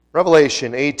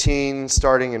Revelation 18,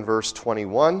 starting in verse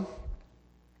 21,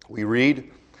 we read,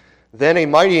 "Then a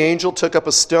mighty angel took up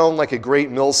a stone like a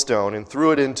great millstone and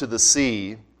threw it into the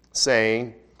sea,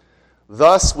 saying,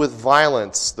 'Thus with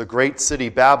violence the great city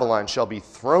Babylon shall be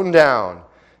thrown down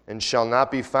and shall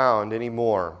not be found any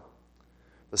more.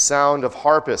 The sound of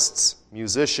harpists,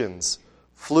 musicians,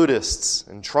 flutists,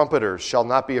 and trumpeters shall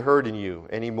not be heard in you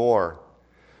any more.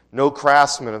 No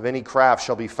craftsman of any craft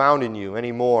shall be found in you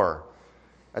any more.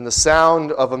 And the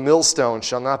sound of a millstone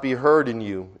shall not be heard in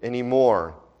you any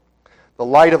more. The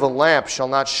light of a lamp shall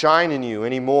not shine in you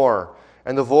any more,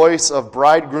 and the voice of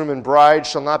bridegroom and bride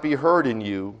shall not be heard in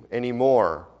you any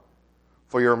more.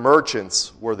 For your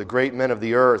merchants were the great men of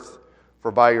the earth,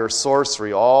 for by your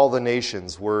sorcery all the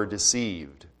nations were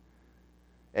deceived.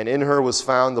 And in her was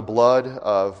found the blood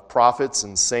of prophets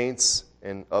and saints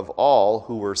and of all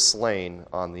who were slain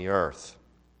on the earth.'"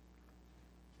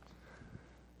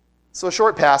 So a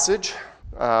short passage,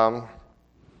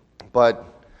 but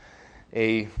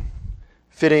a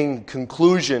fitting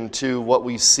conclusion to what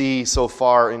we see so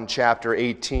far in chapter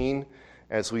 18,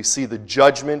 as we see the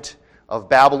judgment of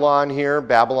Babylon here.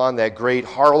 Babylon, that great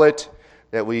harlot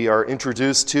that we are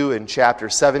introduced to in chapter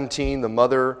 17, the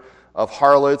mother of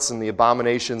harlots and the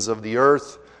abominations of the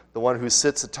earth, the one who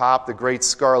sits atop the great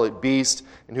scarlet beast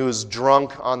and who is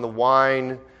drunk on the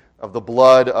wine of the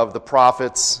blood of the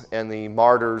prophets and the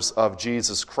martyrs of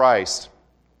Jesus Christ.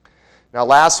 Now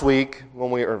last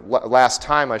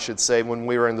time I should say, when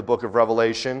we were in the book of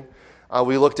Revelation,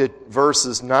 we looked at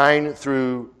verses 9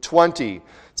 through 20.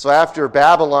 So after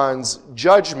Babylon's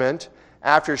judgment,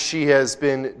 after she has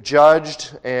been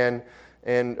judged and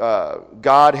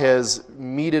God has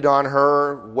meted on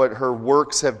her what her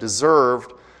works have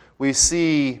deserved, we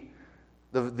see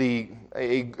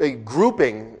a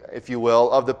grouping, if you will,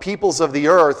 of the peoples of the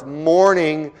earth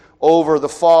mourning over the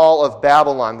fall of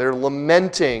Babylon. They're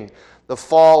lamenting the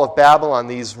fall of Babylon,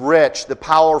 these rich, the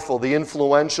powerful, the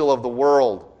influential of the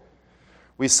world.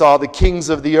 We saw the kings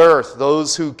of the earth,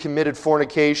 those who committed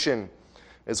fornication,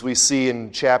 as we see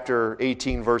in chapter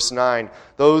 18, verse 9.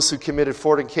 Those who committed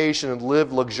fornication and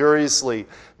lived luxuriously,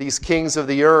 these kings of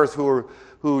the earth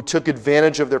who took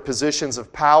advantage of their positions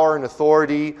of power and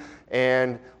authority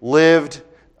and lived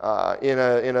in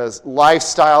a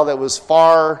lifestyle that was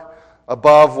far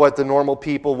above what the normal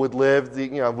people would live.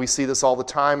 We see this all the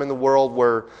time in the world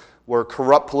where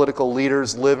corrupt political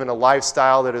leaders live in a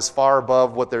lifestyle that is far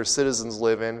above what their citizens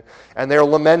live in. And they're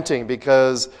lamenting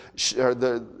because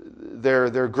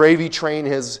their gravy train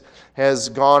has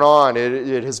gone on.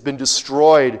 It has been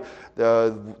destroyed.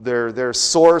 Their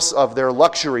source of their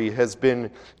luxury has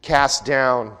been cast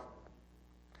down.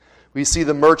 We see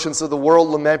the merchants of the world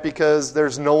lament because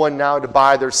there's no one now to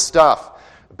buy their stuff.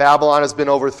 Babylon has been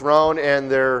overthrown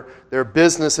and their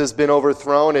business has been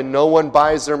overthrown and no one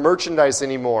buys their merchandise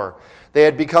anymore. They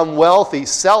had become wealthy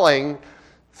selling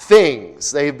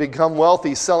things. They had become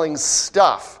wealthy selling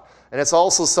stuff. And it's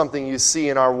also something you see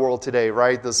in our world today,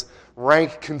 right? This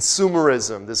rank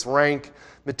consumerism, this rank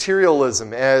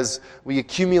materialism as we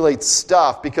accumulate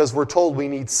stuff because we're told we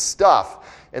need stuff.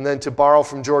 And then to borrow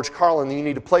from George Carlin, you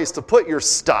need a place to put your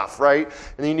stuff, right?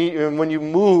 And when you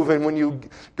move and when you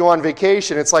go on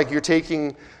vacation, it's like you're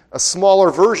taking a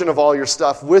smaller version of all your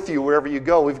stuff with you wherever you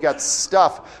go. We've got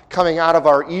stuff coming out of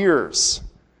our ears.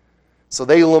 So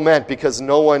they lament because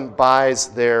no one buys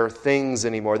their things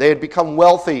anymore. They had become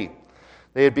wealthy.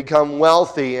 They had become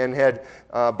wealthy and had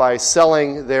by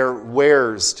selling their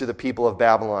wares to the people of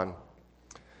Babylon.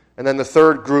 And then the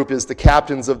third group is the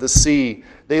captains of the sea.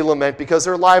 They lament because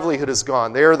their livelihood is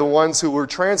gone. They are the ones who were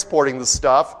transporting the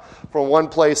stuff from one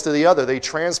place to the other. They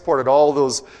transported all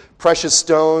those precious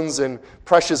stones and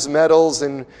precious metals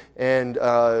and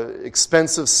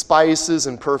expensive spices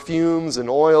and perfumes and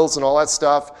oils and all that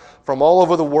stuff from all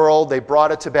over the world. They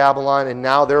brought it to Babylon, and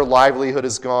now their livelihood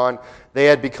is gone. They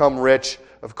had become rich,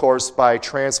 of course, by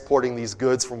transporting these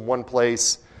goods from one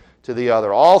place to the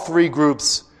other. All three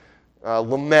groups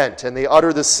lament, and they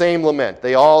utter the same lament.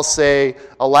 They all say,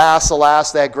 "Alas,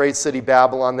 alas, that great city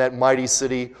Babylon, that mighty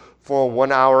city, for in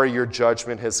 1 hour your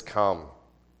judgment has come."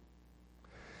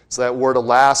 So that word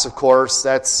alas, of course,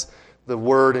 that's the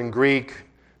word in Greek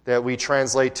that we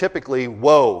translate typically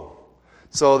woe.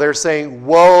 So they're saying,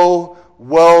 woe,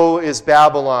 woe is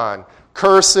Babylon.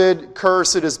 Cursed,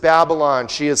 cursed is Babylon.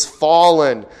 She has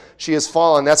fallen. She has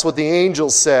fallen. That's what the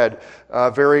angels said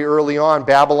very early on.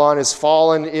 Babylon is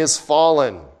fallen, is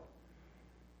fallen.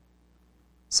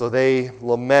 So they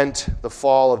lament the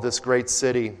fall of this great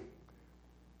city.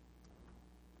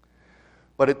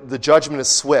 But the judgment is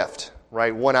swift,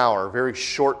 right? 1 hour, a very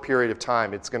short period of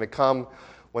time. It's going to come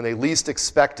when they least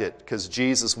expect it, because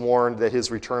Jesus warned that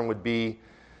his return would be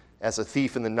as a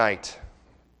thief in the night.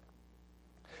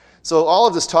 So all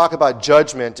of this talk about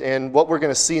judgment, and what we're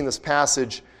going to see in this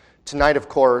passage tonight, of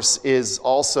course, is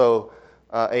also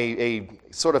a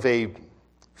sort of a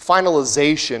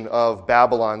finalization of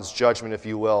Babylon's judgment, if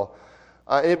you will.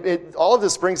 All of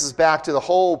this brings us back to the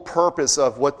whole purpose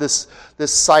of what this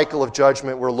cycle of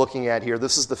judgment we're looking at here.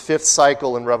 This is the 5th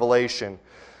cycle in Revelation.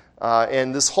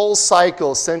 And this whole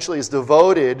cycle essentially is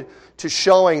devoted to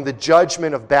showing the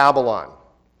judgment of Babylon.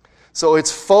 So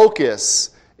its focus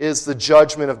is the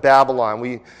judgment of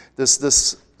Babylon.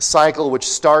 This cycle which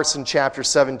starts in chapter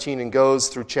 17 and goes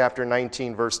through chapter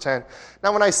 19, verse 10.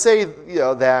 Now when I say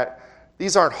that,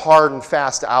 these aren't hard and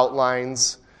fast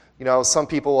outlines. Some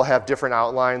people will have different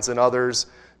outlines than others.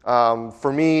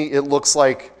 For me, it looks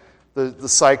like the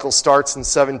cycle starts in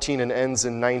 17 and ends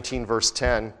in 19, verse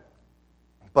 10.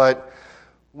 But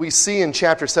we see in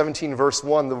chapter 17, verse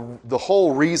 1, the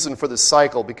whole reason for this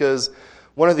cycle, because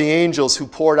one of the angels who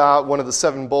poured out one of the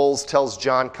 7 bowls tells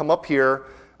John, "Come up here,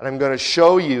 and I'm going to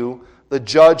show you the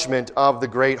judgment of the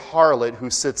great harlot who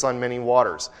sits on many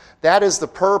waters." That is the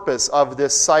purpose of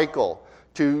this cycle,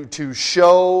 to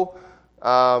show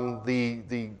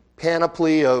the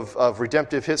panoply of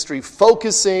redemptive history,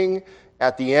 focusing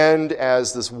at the end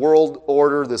as this world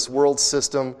order, this world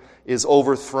system is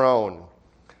overthrown.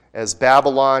 As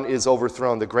Babylon is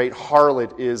overthrown, the great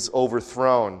harlot is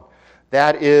overthrown.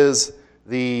 That is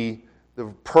the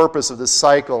purpose of this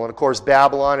cycle. And of course,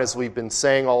 Babylon, as we've been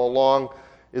saying all along,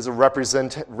 is a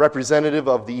representative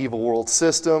of the evil world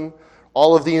system,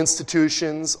 all of the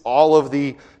institutions, all of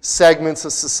the segments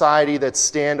of society that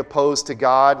stand opposed to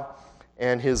God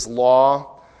and his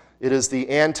law. It is the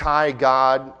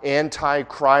anti-God,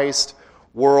 anti-Christ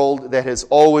world that has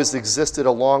always existed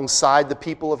alongside the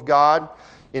people of God,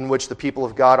 in which the people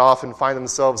of God often find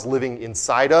themselves living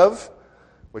inside of,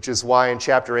 which is why in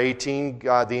chapter 18,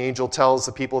 the angel tells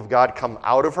the people of God, "Come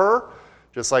out of her,"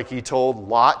 just like he told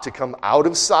Lot to come out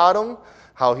of Sodom,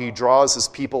 how he draws his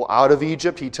people out of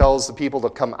Egypt. He tells the people to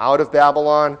come out of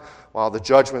Babylon while the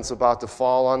judgment's about to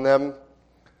fall on them.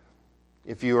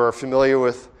 If you are familiar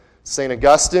with St.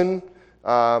 Augustine,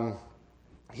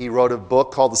 he wrote a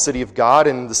book called The City of God,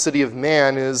 and the city of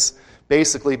man is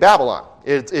basically Babylon.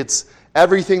 It's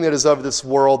everything that is of this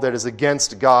world that is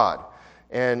against God.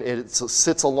 And it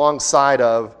sits alongside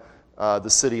of the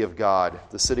city of God,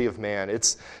 the city of man.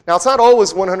 It's not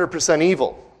always 100%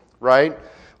 evil, right?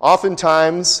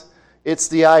 Oftentimes, it's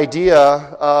the idea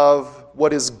of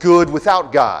what is good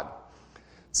without God.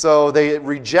 So they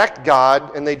reject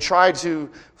God, and they try to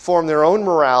form their own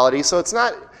morality. So it's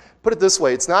not, put it this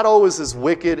way, it's not always as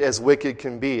wicked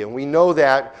can be. And we know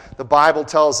that. The Bible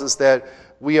tells us that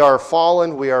we are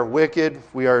fallen, we are wicked,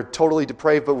 we are totally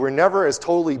depraved, but we're never as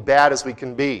totally bad as we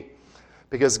can be.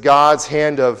 Because God's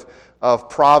hand of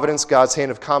providence, God's hand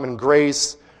of common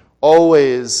grace,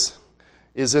 always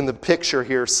is in the picture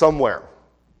here somewhere.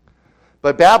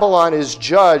 But Babylon is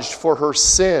judged for her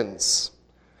sins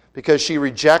because she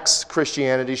rejects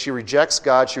Christianity, she rejects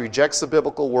God, she rejects the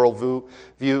biblical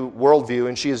worldview,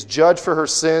 and she is judged for her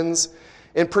sins.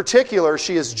 In particular,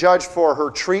 she is judged for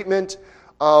her treatment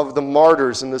of the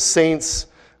martyrs and the saints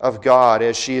of God,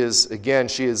 as she is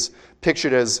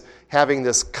pictured as having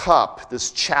this cup,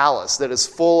 this chalice that is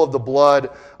full of the blood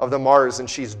of the martyrs, and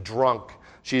she's drunk.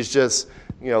 She's just,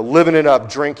 living it up,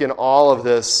 drinking all of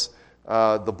this,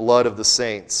 the blood of the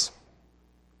saints.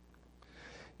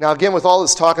 Now, again, with all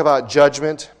this talk about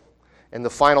judgment and the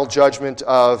final judgment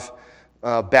of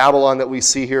Babylon that we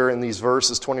see here in these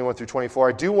verses 21 through 24,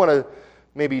 I do want to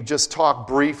maybe just talk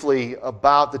briefly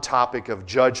about the topic of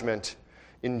judgment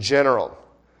in general.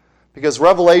 Because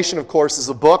Revelation, of course, is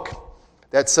a book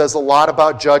that says a lot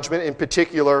about judgment, in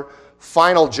particular,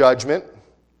 final judgment.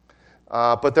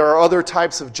 But there are other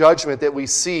types of judgment that we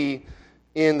see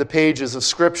in the pages of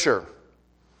Scripture.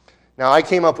 Now, I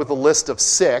came up with a list of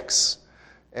 6,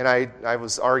 and I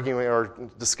was arguing or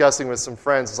discussing with some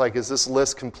friends. It's like, is this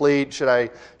list complete? Should I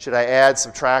add,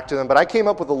 subtract to them? But I came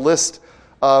up with a list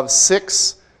of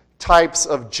 6 types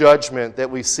of judgment that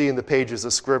we see in the pages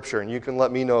of Scripture. And you can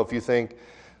let me know if you think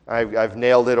I've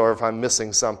nailed it or if I'm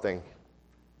missing something.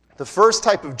 The first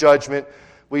type of judgment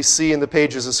we see in the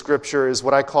pages of Scripture is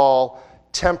what I call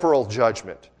temporal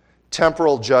judgment.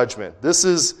 Temporal judgment. This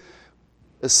is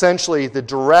essentially the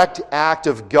direct act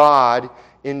of God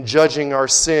in judging our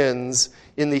sins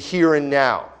in the here and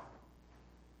now.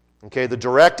 Okay, the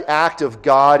direct act of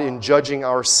God in judging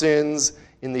our sins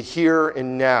in the here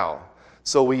and now.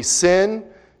 So we sin,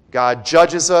 God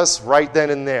judges us right then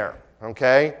and there.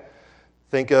 Okay?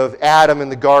 Think of Adam in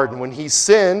the garden. When he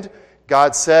sinned,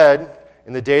 God said,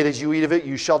 in the day that you eat of it,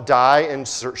 you shall die. And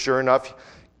sure enough,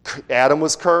 Adam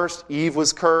was cursed, Eve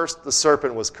was cursed, the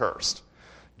serpent was cursed.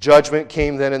 Judgment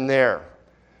came then and there.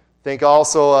 Think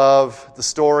also of the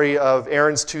story of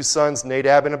Aaron's two sons,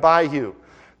 Nadab and Abihu.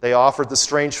 They offered the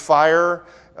strange fire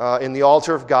in the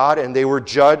altar of God, and they were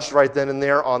judged right then and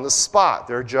there on the spot.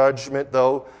 Their judgment,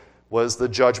 though, was the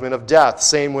judgment of death.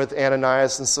 Same with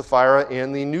Ananias and Sapphira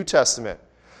in the New Testament.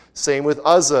 Same with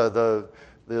Uzzah, the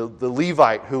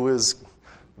Levite, who was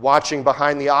watching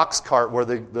behind the ox cart where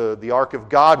the ark of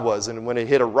God was. And when it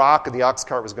hit a rock and the ox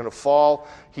cart was going to fall,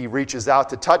 he reaches out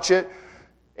to touch it,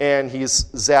 and he's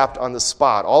zapped on the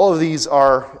spot. All of these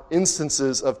are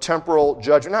instances of temporal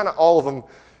judgment. Not all of them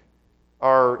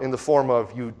are in the form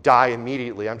of you die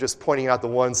immediately. I'm just pointing out the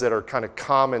ones that are kind of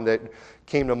common that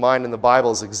came to mind in the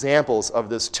Bible as examples of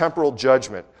this temporal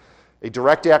judgment, a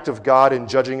direct act of God in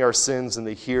judging our sins in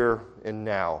the here and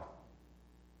now.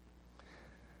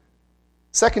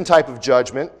 Second type of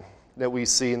judgment that we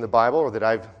see in the Bible, or that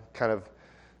I've kind of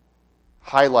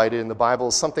highlighted in the Bible,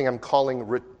 is something I'm calling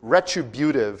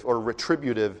retributive or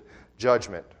retributive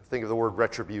judgment. Think of the word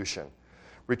retribution.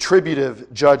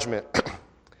 Retributive judgment.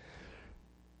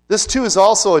 This too is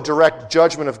also a direct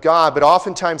judgment of God, but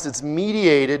oftentimes it's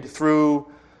mediated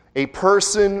through a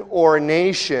person or a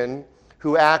nation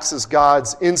who acts as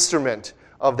God's instrument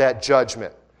of that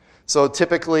judgment. So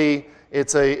typically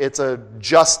it's a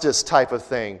justice type of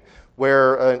thing,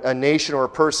 where a nation or a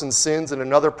person sins and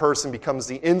another person becomes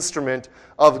the instrument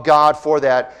of God for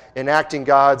that, enacting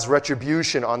God's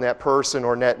retribution on that person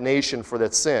or that nation for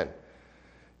that sin.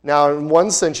 Now, in one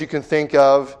sense, you can think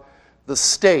of the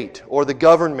state or the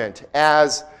government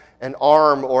as an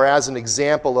arm or as an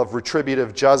example of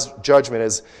retributive judgment.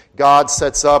 As God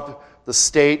sets up the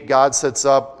state, God sets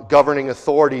up governing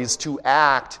authorities to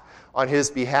act on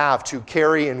his behalf, to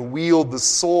carry and wield the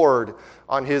sword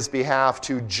on his behalf,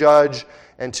 to judge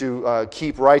and to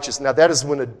keep righteous. Now, that is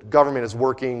when a government is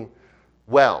working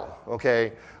well,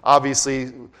 okay?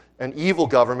 Obviously, an evil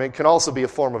government can also be a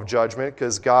form of judgment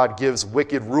because God gives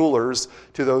wicked rulers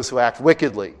to those who act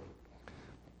wickedly.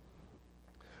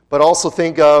 But also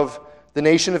think of the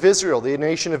nation of Israel. The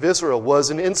nation of Israel was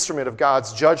an instrument of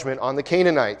God's judgment on the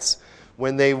Canaanites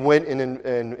when they went and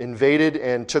invaded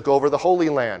and took over the Holy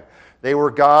Land. They were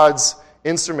God's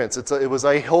instruments. It was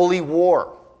a holy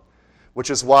war, which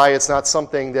is why it's not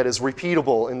something that is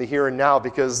repeatable in the here and now,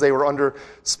 because they were under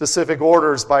specific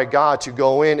orders by God to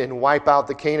go in and wipe out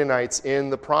the Canaanites in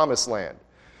the Promised Land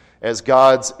as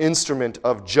God's instrument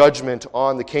of judgment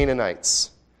on the Canaanites.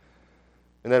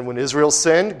 And then when Israel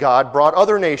sinned, God brought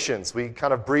other nations. We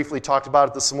kind of briefly talked about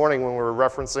it this morning when we were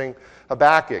referencing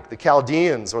Habakkuk. The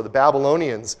Chaldeans or the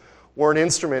Babylonians were an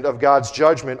instrument of God's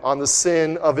judgment on the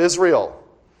sin of Israel.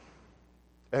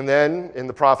 And then in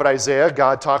the prophet Isaiah,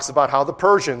 God talks about how the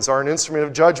Persians are an instrument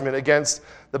of judgment against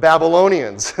the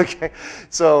Babylonians. Okay,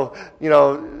 so,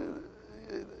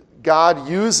 God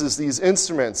uses these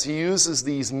instruments. He uses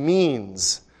these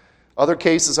means. Other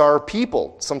cases are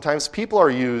people. Sometimes people are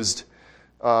used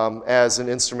as an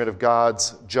instrument of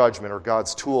God's judgment or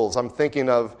God's tools. I'm thinking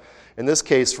of, in this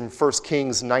case, from 1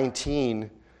 Kings 19,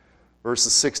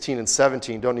 verses 16 and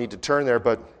 17. Don't need to turn there,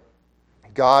 but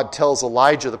God tells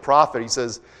Elijah the prophet, he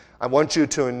says, I want you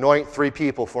to anoint 3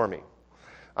 people for me.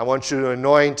 I want you to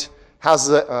anoint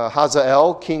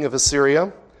Hazael, king of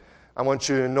Assyria. I want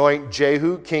you to anoint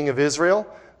Jehu, king of Israel.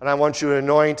 And I want you to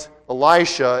anoint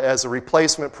Elisha as a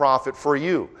replacement prophet for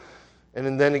you.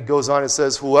 And then it goes on and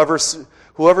says, whoever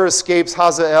escapes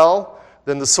Hazael,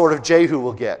 then the sword of Jehu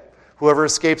will get. Whoever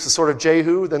escapes the sword of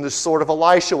Jehu, then the sword of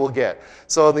Elisha will get.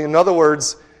 So in other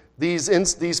words,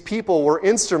 these people were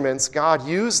instruments. God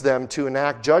used them to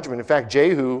enact judgment. In fact,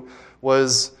 Jehu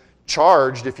was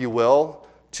charged, if you will,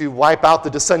 to wipe out the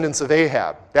descendants of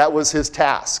Ahab. That was his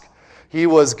task. He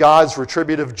was God's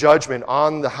retributive judgment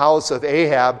on the house of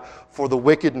Ahab for the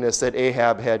wickedness that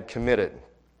Ahab had committed.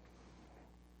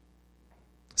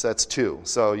 So that's 2.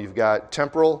 So you've got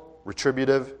temporal,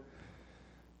 retributive,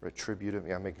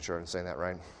 yeah, I'm making sure I'm saying that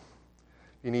right.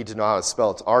 You need to know how to spell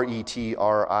it. It's R-E-T-R-I-B-U-T-I-V-E,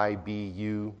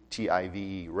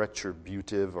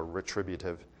 retributive or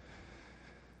retributive.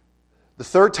 The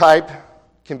third type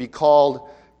can be called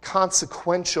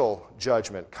consequential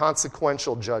judgment.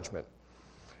 Consequential judgment.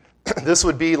 This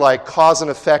would be like cause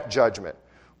and effect judgment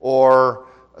or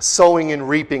sowing and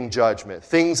reaping judgment.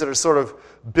 Things that are sort of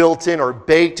built in or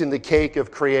baked in the cake of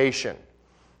creation.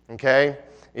 Okay?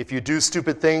 If you do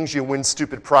stupid things, you win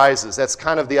stupid prizes. That's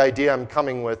kind of the idea I'm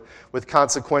coming with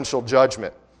consequential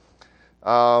judgment.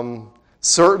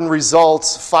 Certain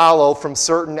results follow from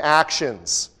certain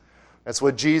actions. That's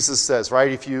what Jesus says,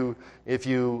 right? If you If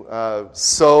you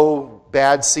sow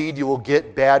bad seed, you will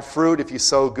get bad fruit. If you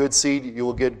sow good seed, you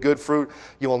will get good fruit.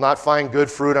 You will not find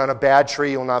good fruit on a bad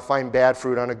tree. You will not find bad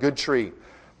fruit on a good tree.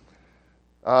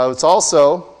 It's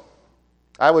also,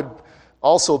 I would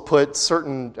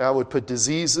put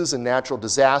diseases and natural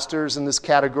disasters in this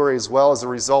category as well as a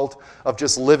result of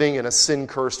just living in a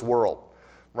sin-cursed world,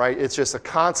 right? It's just a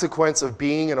consequence of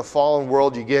being in a fallen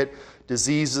world. You get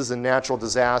diseases and natural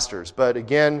disasters. But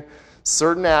again,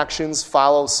 certain actions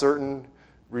follow certain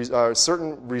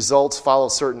results follow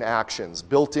certain actions,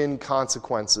 built-in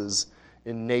consequences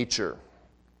in nature.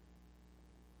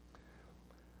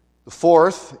 The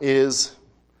fourth is,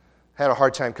 I had a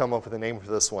hard time coming up with a name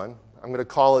for this one. I'm going to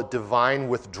call it divine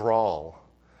withdrawal.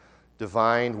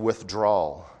 Divine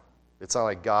withdrawal. It's not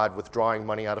like God withdrawing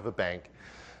money out of a bank.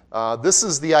 This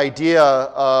is the idea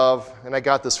of, and I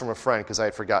got this from a friend because I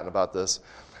had forgotten about this.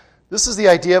 This is the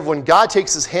idea of when God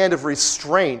takes his hand of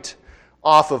restraint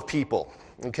off of people.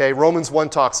 Okay, Romans 1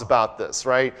 talks about this,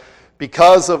 right?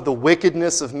 Because of the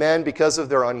wickedness of men, because of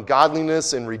their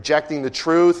ungodliness and rejecting the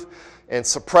truth and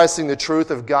suppressing the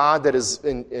truth of God that is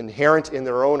inherent in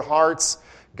their own hearts,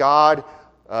 God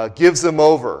gives them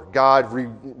over. God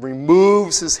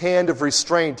removes his hand of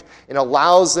restraint and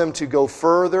allows them to go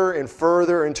further and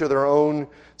further into their own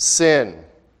sin.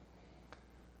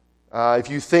 If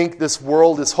you think this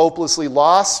world is hopelessly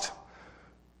lost,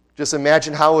 just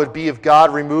imagine how it would be if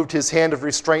God removed his hand of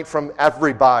restraint from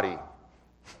everybody.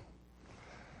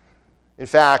 In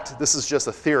fact, this is just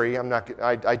a theory.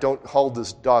 I don't hold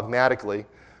this dogmatically,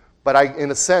 but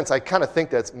in a sense, I kind of think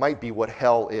that might be what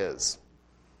hell is,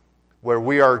 where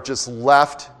we are just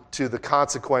left to the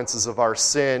consequences of our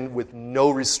sin with no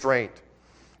restraint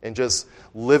and just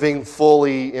living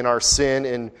fully in our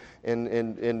sin.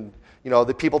 And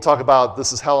the people talk about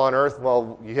this is hell on earth.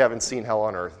 Well, you haven't seen hell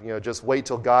on earth. Just wait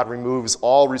till God removes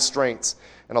all restraints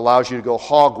and allows you to go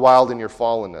hog wild in your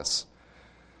fallenness.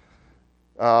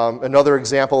 Another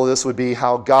example of this would be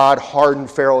how God hardened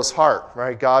Pharaoh's heart,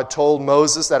 right? God told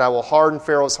Moses that I will harden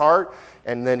Pharaoh's heart,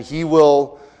 and then he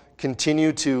will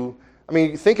continue to,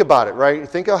 think about it, right?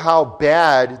 Think of how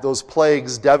bad those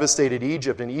plagues devastated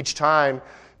Egypt, and each time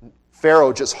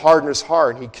Pharaoh just hardened his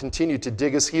heart, and he continued to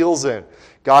dig his heels in.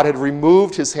 God had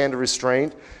removed his hand of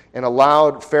restraint and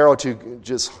allowed Pharaoh to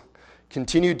just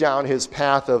continue down his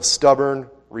path of stubborn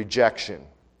rejection.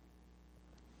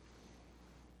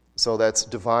 So that's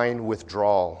divine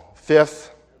withdrawal. The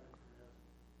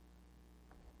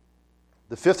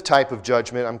fifth type of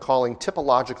judgment I'm calling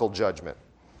typological judgment.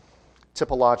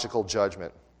 Typological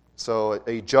judgment. So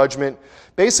a judgment,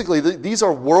 basically these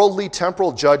are worldly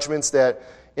temporal judgments that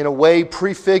in a way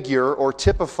prefigure or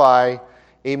typify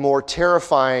a more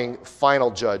terrifying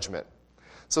final judgment.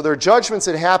 So they're judgments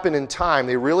that happen in time.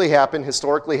 They really happen,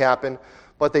 historically happen,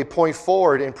 but they point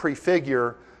forward and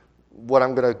prefigure what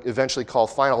I'm going to eventually call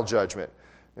final judgment.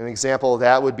 An example of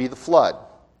that would be the flood.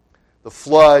 The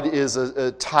flood is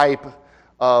a type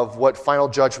of what final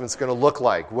judgment is going to look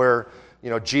like, where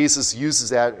Jesus uses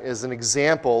that as an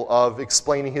example of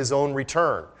explaining his own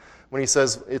return. When he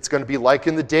says it's going to be like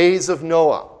in the days of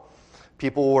Noah.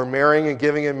 People were marrying and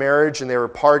giving in marriage, and they were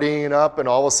partying it up, and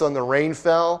all of a sudden the rain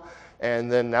fell,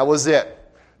 and then that was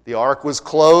it. The ark was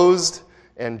closed,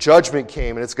 and judgment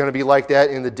came, and it's going to be like that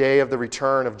in the day of the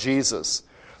return of Jesus.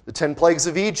 The 10 plagues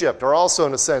of Egypt are also,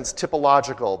 in a sense,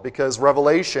 typological, because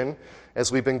Revelation,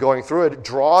 as we've been going through it,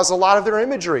 draws a lot of their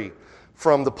imagery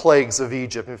from the plagues of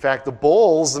Egypt. In fact, the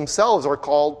bowls themselves are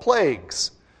called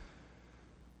plagues.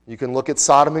 You can look at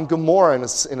Sodom and Gomorrah, in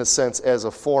a sense, as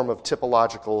a form of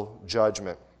typological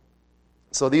judgment.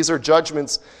 So these are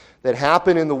judgments that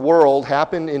happen in the world,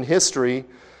 happen in history,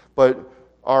 but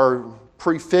are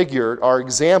prefigured, are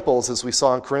examples, as we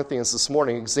saw in Corinthians this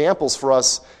morning, examples for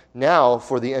us now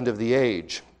for the end of the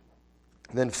age.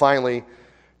 And then finally,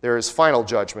 there is final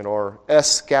judgment, or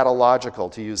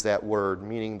eschatological, to use that word,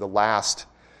 meaning the last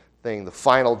thing, the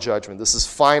final judgment. This is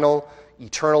final,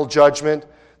 eternal judgment,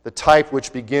 the type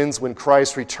which begins when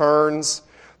Christ returns,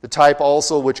 the type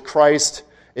also which Christ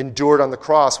endured on the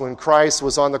cross. When Christ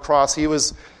was on the cross, he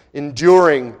was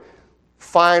enduring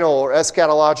final or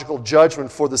eschatological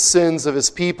judgment for the sins of his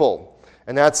people.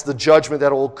 And that's the judgment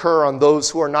that will occur on those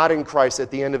who are not in Christ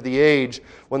at the end of the age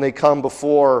when they come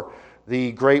before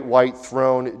the great white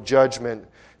throne judgment.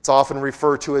 It's often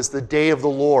referred to as the day of the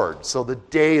Lord. So the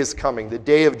day is coming. The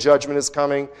day of judgment is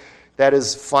coming. That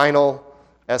is final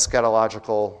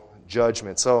eschatological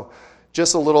judgment. So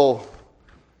just a little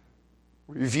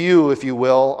review, if you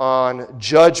will, on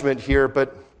judgment here.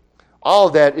 But all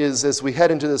of that is, as we head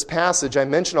into this passage, I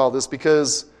mention all this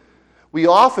because We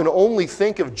often only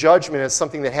think of judgment as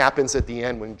something that happens at the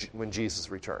end when Jesus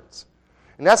returns.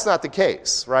 And that's not the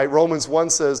case, right? Romans 1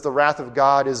 says the wrath of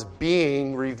God is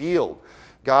being revealed.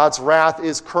 God's wrath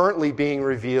is currently being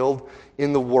revealed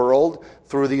in the world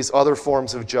through these other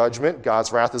forms of judgment.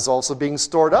 God's wrath is also being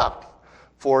stored up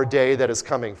for a day that is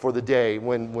coming, for the day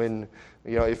when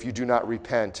if you do not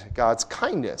repent. God's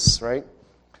kindness, right?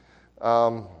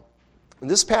 And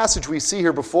this passage we see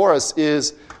here before us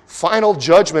is final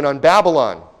judgment on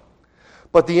Babylon.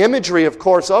 But the imagery, of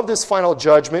course, of this final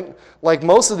judgment, like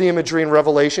most of the imagery in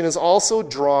Revelation, is also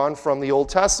drawn from the Old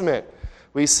Testament.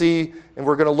 We see, and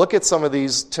we're going to look at some of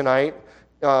these tonight,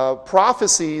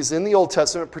 prophecies in the Old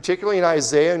Testament, particularly in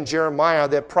Isaiah and Jeremiah,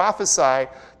 that prophesy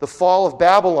the fall of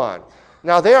Babylon.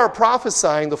 Now, they are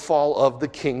prophesying the fall of the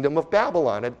kingdom of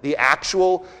Babylon, the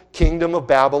actual kingdom of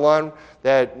Babylon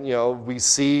that we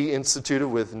see instituted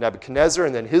with Nebuchadnezzar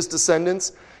and then his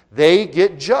descendants. They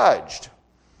get judged.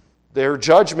 Their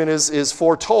judgment is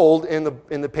foretold in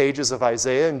the pages of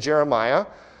Isaiah and Jeremiah,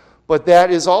 but that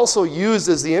is also used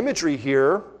as the imagery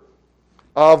here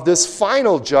of this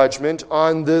final judgment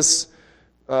on this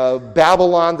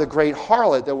Babylon, the great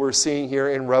harlot that we're seeing here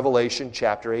in Revelation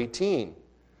chapter 18.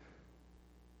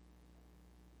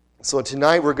 So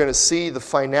tonight we're going to see the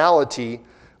finality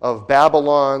of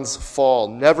Babylon's fall,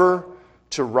 never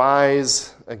to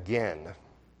rise again.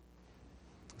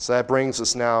 So that brings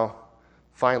us now,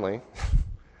 finally,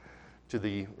 to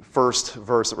the first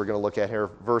verse that we're going to look at here,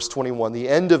 verse 21, the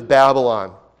end of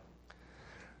Babylon.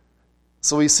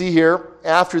 So we see here,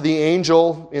 after the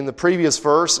angel in the previous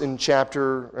verse, in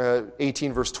chapter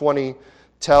 18, verse 20,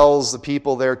 tells the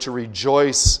people there to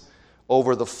rejoice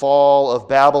over the fall of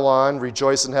Babylon,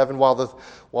 rejoice in heaven, while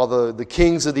the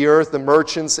kings of the earth, the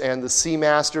merchants, and the sea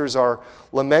masters are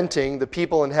lamenting, the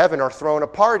people in heaven are throwing a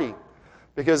party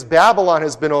because Babylon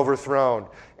has been overthrown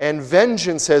and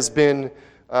vengeance has been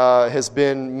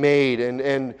made,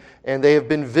 and they have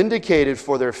been vindicated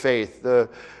for their faith.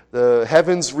 The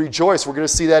heavens rejoice. We're going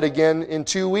to see that again in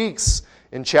 2 weeks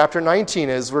in chapter 19,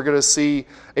 as we're going to see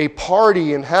a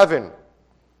party in heaven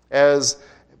as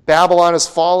Babylon has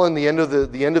fallen, the end of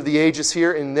the ages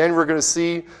here, and then we're going to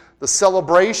see the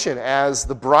celebration as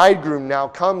the bridegroom now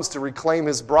comes to reclaim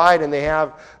his bride, and they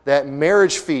have that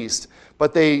marriage feast.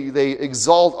 But they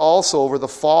exult also over the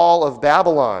fall of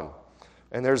Babylon.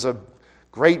 And there's a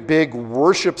great big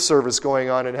worship service going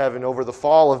on in heaven over the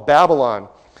fall of Babylon.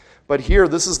 But here,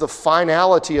 this is the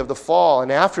finality of the fall.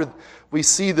 And after we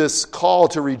see this call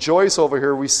to rejoice over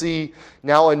here, we see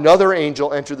now another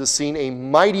angel enter the scene, a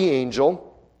mighty angel.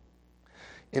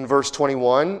 In verse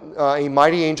 21, a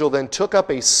mighty angel then took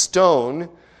up a stone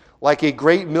like a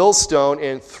great millstone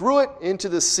and threw it into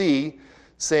the sea,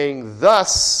 saying,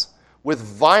 "Thus with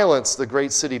violence the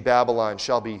great city Babylon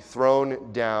shall be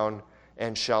thrown down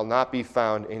and shall not be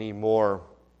found anymore."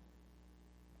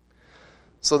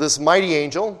 So this mighty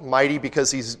angel, mighty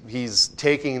because he's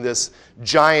taking this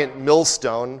giant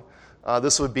millstone.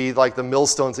 This would be like the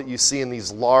millstones that you see in these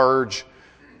large,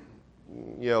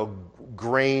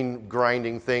 grain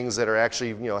grinding things that are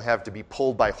actually, have to be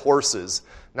pulled by horses,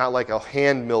 not like a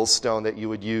hand millstone that you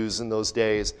would use in those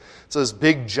days. So this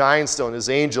big giant stone, this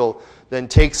angel then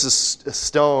takes a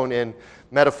stone and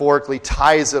metaphorically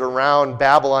ties it around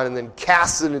Babylon and then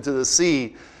casts it into the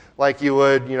sea, like you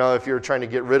would, if you were trying to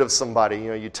get rid of somebody.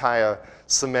 You tie a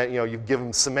cement, you give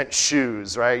them cement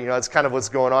shoes, right? That's kind of what's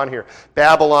going on here.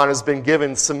 Babylon has been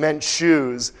given cement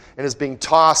shoes and is being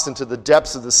tossed into the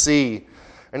depths of the sea.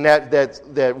 And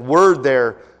that word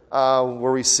there,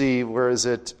 where we see, where is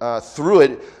it, through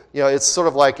it, it's sort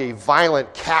of like a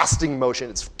violent casting motion.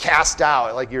 It's cast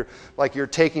out, like you're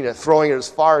taking it, throwing it as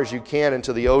far as you can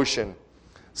into the ocean,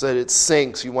 so that it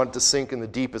sinks. You want it to sink in the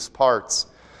deepest parts.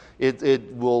 It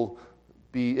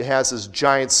has this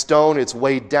giant stone. It's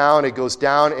weighed down. It goes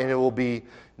down, and it will be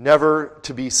never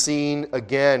to be seen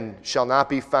again, shall not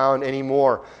be found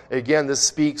anymore. Again, this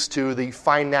speaks to the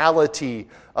finality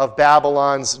of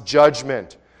Babylon's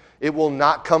judgment. It will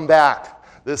not come back.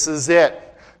 This is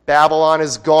it. Babylon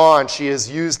is gone. She has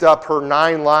used up her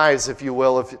 9 lives, if you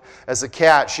will, as a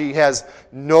cat. She has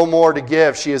no more to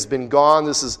give. She has been gone.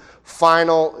 This is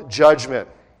final judgment.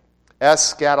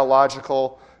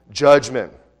 Eschatological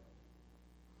judgment.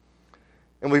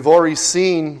 And we've already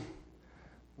seen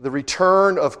the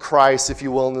return of Christ, if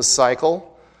you will, in this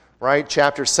cycle, right?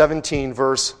 Chapter 17,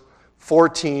 verse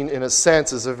 14, in a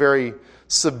sense, is a very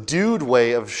subdued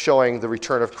way of showing the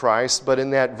return of Christ. But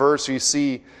in that verse, you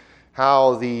see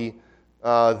how these,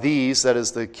 that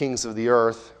is the kings of the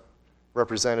earth,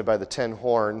 represented by the 10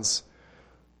 horns,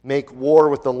 make war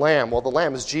with the Lamb. Well, the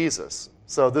Lamb is Jesus.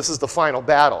 So this is the final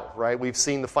battle, right? We've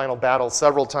seen the final battle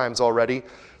several times already.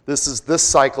 This is this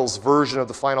cycle's version of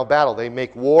the final battle. They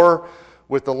make war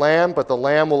with the Lamb, but the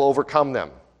Lamb will overcome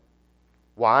them.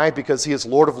 Why? Because he is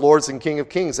Lord of lords and King of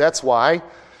kings. That's why.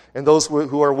 And those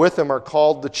who are with him are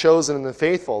called the chosen and the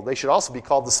faithful. They should also be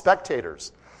called the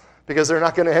spectators, because they're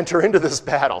not going to enter into this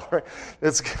battle. Right?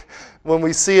 When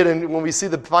we see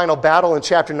the final battle in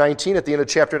chapter 19, at the end of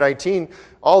chapter 19,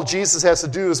 all Jesus has to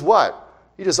do is what?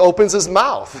 He just opens his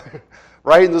mouth,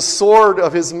 right? And the sword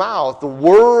of his mouth, the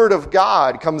word of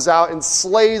God, comes out and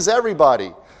slays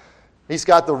everybody. He's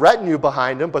got the retinue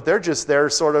behind him, but they're just there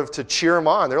sort of to cheer him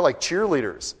on. They're like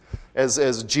cheerleaders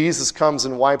as Jesus comes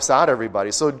and wipes out everybody.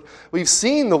 So we've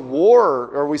seen the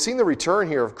return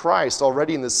here of Christ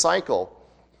already in this cycle,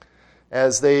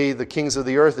 as the kings of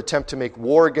the earth, attempt to make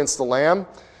war against the Lamb.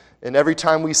 And every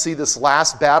time we see this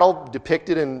last battle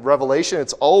depicted in Revelation,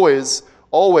 it's always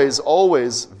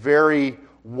very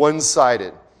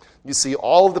one-sided. You see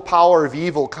all of the power of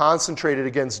evil concentrated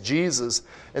against Jesus,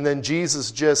 and then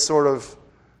Jesus just sort of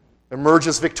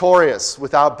emerges victorious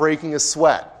without breaking a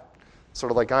sweat. Sort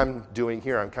of like I'm doing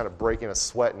here. I'm kind of breaking a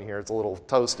sweat in here. It's a little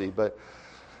toasty, but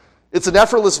it's an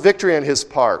effortless victory on his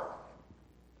part.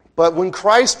 But when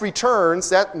Christ returns,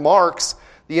 that marks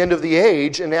the end of the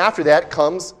age, and after that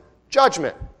comes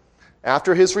judgment.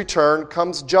 After his return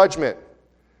comes judgment.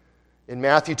 In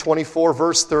Matthew 24,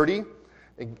 verse 30,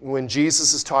 when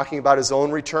Jesus is talking about his own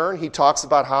return, he talks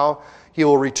about how he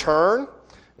will return,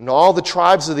 and all the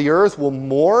tribes of the earth will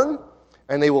mourn,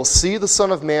 and they will see the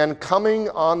Son of Man coming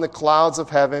on the clouds of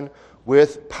heaven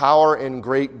with power and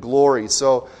great glory.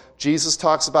 So Jesus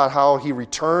talks about how he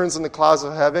returns in the clouds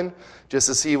of heaven, just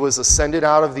as he was ascended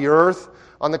out of the earth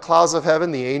on the clouds of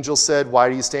heaven. The angel said, "Why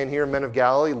do you stand here, men of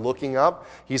Galilee?" Looking up,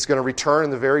 he's going to return in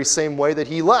the very same way that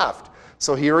he left.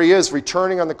 So here he is,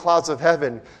 returning on the clouds of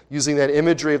heaven, using that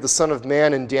imagery of the Son of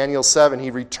Man in Daniel 7.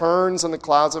 He returns on the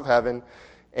clouds of heaven,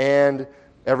 and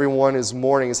everyone is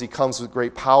mourning as he comes with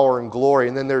great power and glory.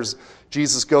 And then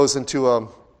Jesus goes into a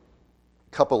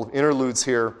couple of interludes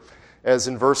here, as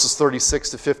in verses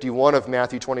 36 to 51 of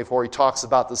Matthew 24, he talks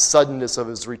about the suddenness of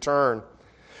his return.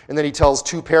 And then he tells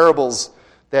two parables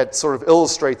that sort of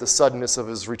illustrate the suddenness of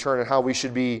his return and how we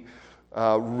should be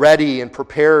ready and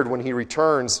prepared when he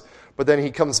returns. But then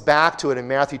he comes back to it in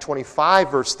Matthew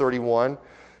 25, verse 31,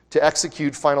 to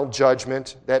execute final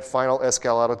judgment, that final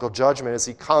eschatological judgment, as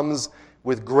he comes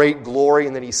with great glory,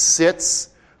 and then he sits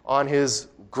on his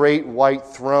great white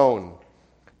throne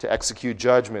to execute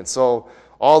judgment. So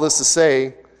all this to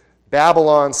say,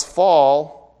 Babylon's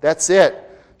fall, that's it.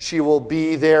 She will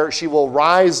be there. She will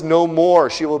rise no more.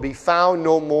 She will be found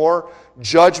no more.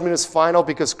 Judgment is final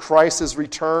because Christ has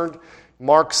returned,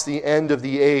 marks the end of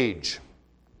the age.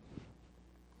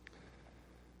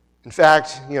 In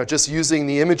fact, just using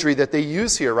the imagery that they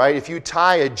use here, right? If you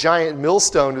tie a giant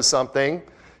millstone to something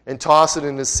and toss it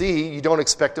in the sea, you don't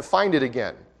expect to find it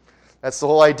again. That's the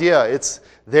whole idea. It's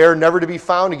there never to be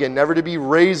found again, never to be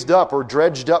raised up or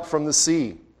dredged up from the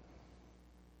sea.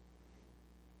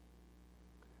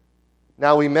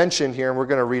 Now we mentioned here, and we're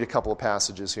going to read a couple of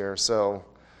passages here, so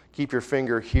keep your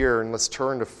finger here and let's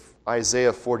turn to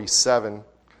Isaiah 47.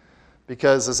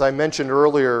 Because as I mentioned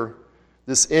earlier,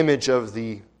 this image of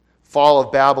the fall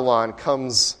of Babylon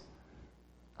comes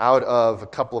out of a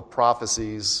couple of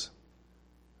prophecies,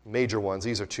 major ones.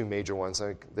 These are two major ones.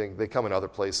 They come in other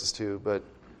places too, but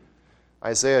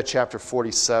Isaiah chapter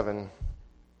 47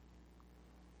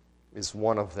 is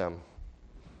one of them.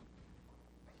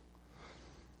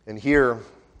 And here,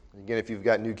 again, if you've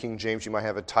got New King James, you might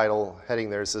have a title heading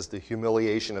there. It says, "The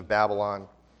Humiliation of Babylon."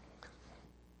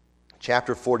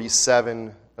 Chapter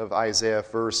 47 of Isaiah,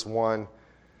 verse 1.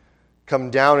 "Come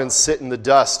down and sit in the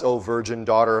dust, O virgin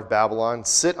daughter of Babylon.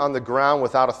 Sit on the ground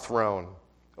without a throne,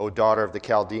 O daughter of the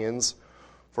Chaldeans.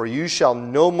 For you shall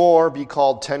no more be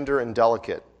called tender and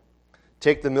delicate.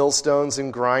 Take the millstones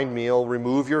and grind meal,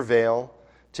 remove your veil,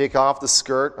 take off the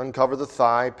skirt, uncover the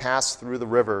thigh, pass through the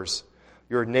rivers.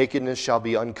 Your nakedness shall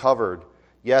be uncovered.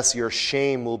 Yes, your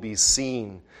shame will be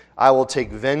seen. I will take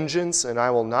vengeance, and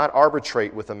I will not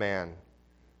arbitrate with a man."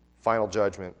 Final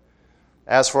judgment.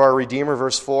 "As for our Redeemer,"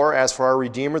 verse 4, "as for our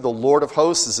Redeemer, the Lord of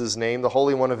hosts is his name, the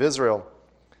Holy One of Israel.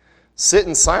 Sit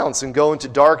in silence and go into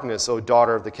darkness, O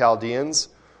daughter of the Chaldeans,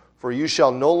 for you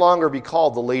shall no longer be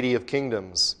called the Lady of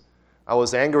Kingdoms. I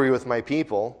was angry with my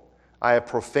people. I have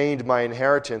profaned my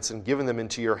inheritance and given them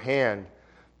into your hand.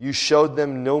 You showed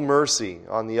them no mercy.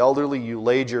 On the elderly you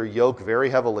laid your yoke very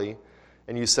heavily,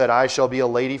 and you said, I shall be a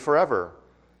lady forever,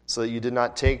 so that you did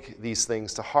not take these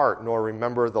things to heart, nor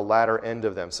remember the latter end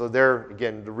of them." So there,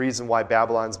 again, the reason why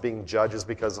Babylon's being judged is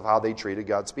because of how they treated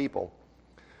God's people.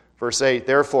 Verse 8,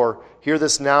 therefore, hear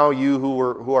this now, you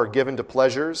who are given to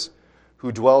pleasures,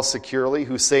 who dwell securely,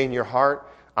 who say in your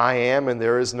heart, I am, and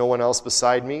there is no one else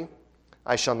beside me.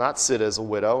 I shall not sit as a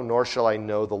widow, nor shall I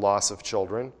know the loss of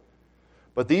children.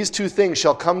 But these two things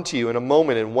shall come to you in a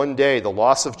moment, in one day, the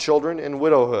loss of children and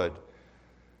widowhood.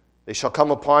 They shall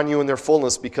come upon you in their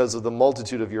fullness because of the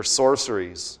multitude of your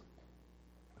sorceries,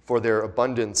 for their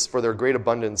great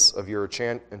abundance of your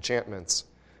enchantments.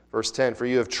 Verse 10, for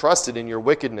you have trusted in your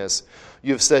wickedness.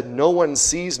 You have said, no one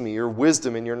sees me. Your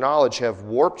wisdom and your knowledge have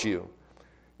warped you.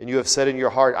 And you have said in your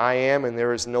heart, I am, and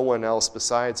there is no one else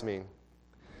besides me.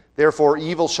 Therefore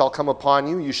evil shall come upon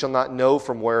you. You shall not know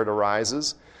from where it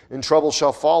arises. And trouble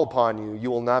shall fall upon you. You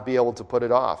will not be able to put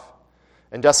it off.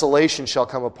 And desolation shall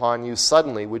come upon you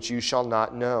suddenly, which you shall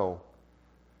not know.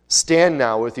 Stand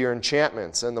now with your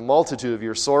enchantments and the multitude of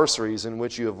your sorceries in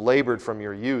which you have labored from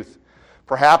your youth.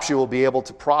 Perhaps you will be able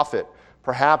to profit.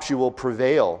 Perhaps you will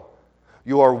prevail.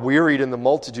 You are wearied in the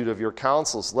multitude of your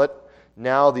counsels. Let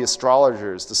now the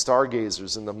astrologers, the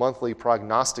stargazers, and the monthly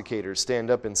prognosticators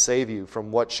stand up and save you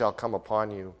from what shall come upon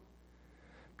you.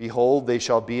 Behold, they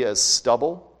shall be as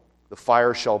stubble. The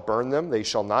fire shall burn them. They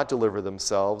shall not deliver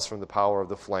themselves from the power of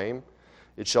the flame.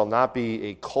 It shall not be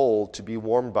a coal to be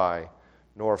warmed by,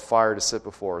 nor a fire to sit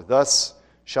before. Thus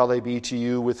shall they be to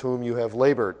you with whom you have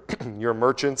labored. Your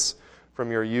merchants from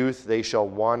your youth, they shall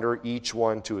wander each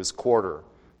one to his quarter.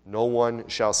 No one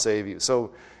shall save you.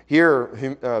 So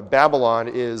here, Babylon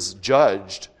is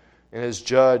judged, and is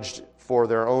judged for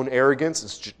their own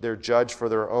arrogance. They're judged for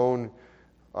their own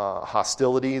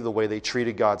hostility, the way they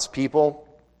treated God's people.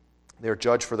 They're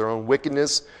judged for their own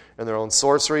wickedness and their own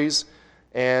sorceries.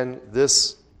 And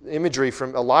this imagery,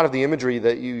 from a lot of the imagery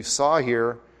that you saw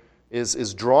here,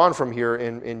 is drawn from here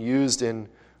and used in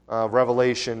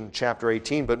Revelation chapter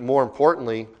 18. But more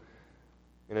importantly,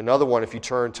 in another one, if you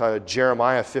turn to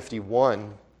Jeremiah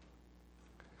 51,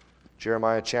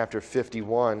 Jeremiah chapter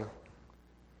 51,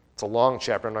 it's a long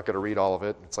chapter. I'm not going to read all of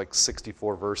it. It's like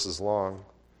 64 verses long.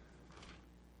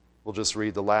 We'll just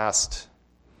read the last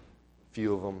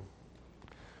few of them.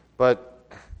 But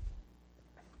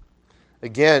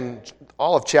again,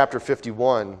 all of chapter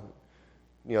 51,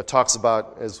 talks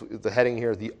about, as the heading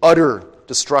here, the utter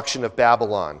destruction of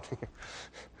Babylon.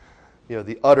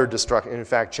 The utter destruction. In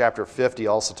fact, chapter 50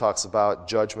 also talks about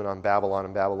judgment on Babylon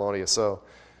and Babylonia. So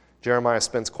Jeremiah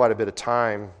spends quite a bit of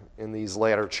time in these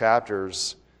latter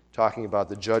chapters talking about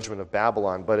the judgment of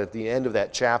Babylon. But at the end of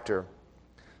that chapter,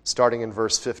 starting in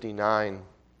verse 59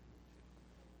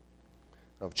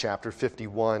 of chapter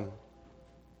 51,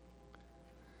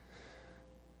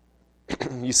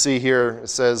 you see here, it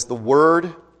says, the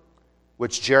word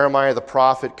which Jeremiah the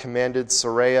prophet commanded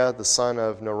Seraiah, the son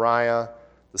of Neriah,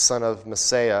 the son of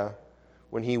Maaseiah,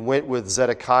 when he went with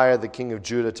Zedekiah, the king of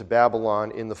Judah, to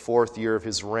Babylon in the 4th year of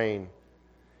his reign.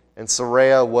 And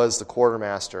Seraiah was the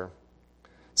quartermaster.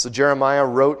 So Jeremiah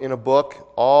wrote in a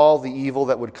book all the evil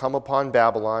that would come upon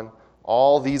Babylon,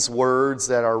 all these words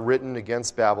that are written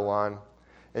against Babylon.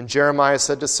 And Jeremiah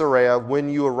said to Seraiah, when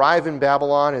you arrive in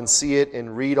Babylon and see it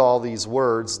and read all these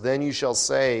words, then you shall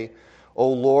say, O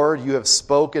Lord, you have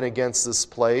spoken against this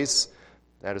place,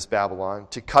 that is Babylon,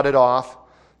 to cut it off,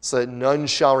 so that none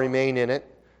shall remain in it,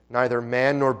 neither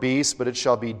man nor beast, but it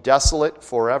shall be desolate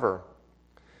forever.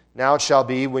 Now it shall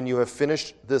be, when you have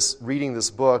finished reading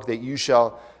this book, that you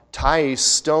shall tie a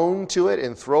stone to it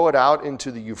and throw it out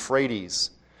into the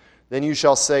Euphrates. Then you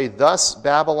shall say, thus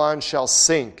Babylon shall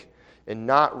sink and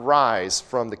not rise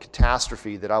from the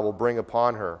catastrophe that I will bring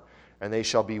upon her, and they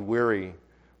shall be weary.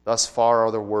 Thus far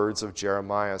are the words of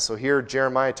Jeremiah. So here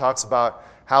Jeremiah talks about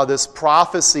how this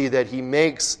prophecy that he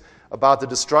makes about the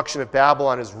destruction of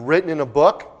Babylon is written in a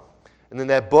book, and then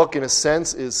that book, in a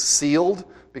sense, is sealed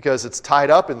because it's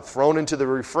tied up and thrown into the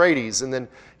Euphrates. And then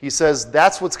he says,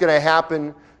 that's what's going to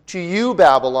happen to you,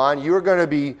 Babylon. You are going to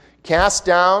be cast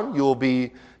down,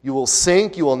 you will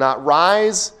sink, you will not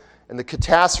rise, and the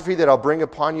catastrophe that I'll bring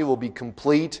upon you will be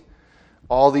complete.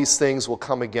 All these things will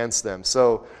come against them.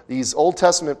 So these Old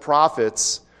Testament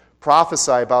prophets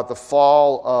prophesy about the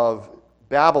fall of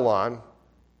Babylon,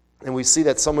 and we see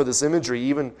that some of this imagery,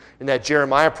 even in that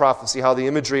Jeremiah prophecy, how the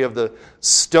imagery of the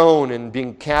stone and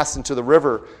being cast into the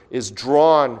river is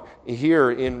drawn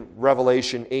here in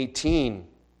Revelation 18.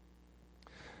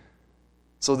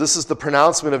 So this is the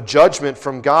pronouncement of judgment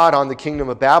from God on the kingdom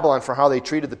of Babylon for how they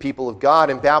treated the people of God.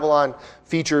 And Babylon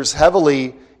features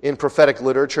heavily in prophetic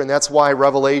literature, and that's why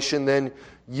Revelation then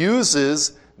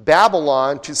uses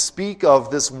Babylon to speak of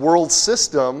this world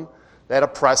system that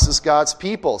oppresses God's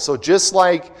people. So just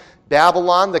like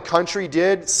Babylon, the country,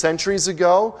 did centuries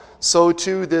ago, so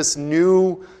too this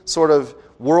new sort of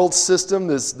world system,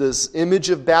 this image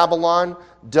of Babylon,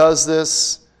 does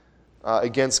this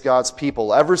against God's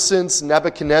people. Ever since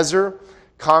Nebuchadnezzar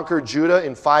conquered Judah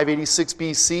in 586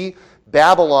 BC,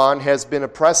 Babylon has been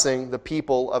oppressing the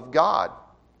people of God.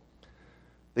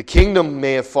 The kingdom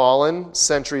may have fallen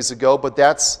centuries ago, but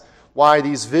that's why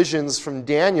these visions from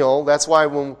Daniel, that's why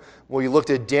when we looked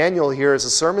at Daniel here as a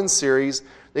sermon series,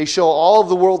 they show all of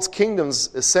the world's kingdoms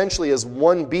essentially as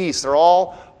one beast. They're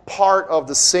all part of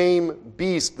the same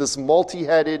beast, this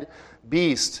multi-headed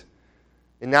beast.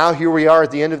 And now here we are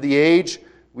at the end of the age.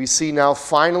 We see now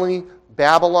finally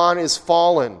Babylon is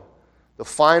fallen. The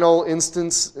final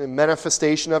instance and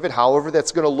manifestation of it, however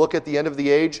that's going to look at the end of the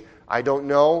age, I don't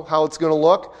know how it's going to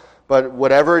look. But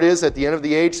whatever it is, at the end of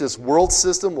the age, this world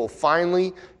system will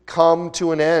finally come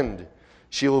to an end.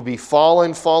 She will be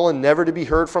fallen, never to be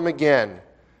heard from again.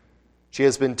 She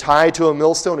has been tied to a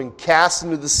millstone and cast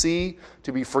into the sea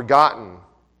to be forgotten.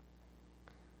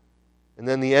 And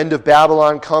then the end of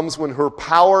Babylon comes when her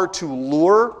power to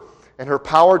lure and her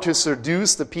power to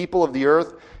seduce the people of the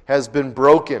earth has been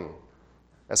broken.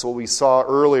 That's what we saw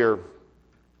earlier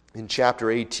in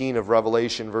chapter 18 of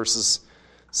Revelation, verses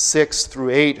 6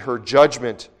 through 8. Her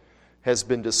judgment has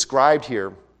been described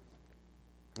here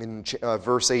in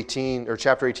verse 18, or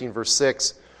chapter 18, verse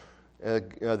 6.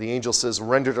 The angel says,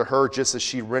 "Render to her just as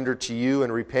she rendered to you,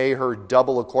 and repay her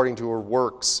double according to her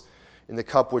works. In the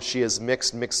cup which she has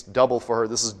mixed double for her."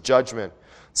 This is judgment.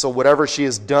 So whatever she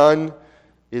has done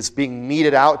is being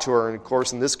meted out to her. And of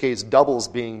course, in this case, double is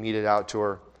being meted out to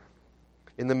her.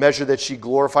 In the measure that she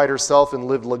glorified herself and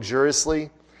lived luxuriously,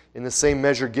 in the same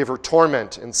measure give her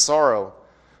torment and sorrow.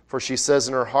 For she says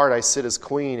in her heart, "I sit as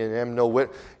queen and am no wit."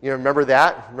 Remember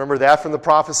that? Remember that from the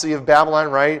prophecy of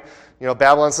Babylon, right?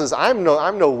 Babylon says, I'm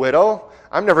no widow.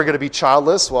 I'm never going to be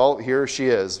childless. Well, here she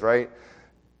is, right?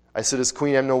 "I sit as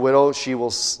queen, am no widow. She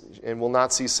will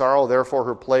not see sorrow. Therefore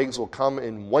her plagues will come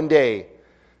in one day,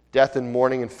 death and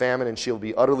mourning and famine, and she will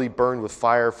be utterly burned with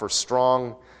fire, for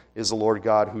strong is the Lord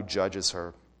God who judges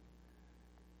her."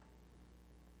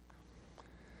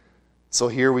 So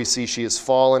here we see she has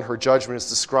fallen. Her judgment is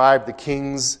described. The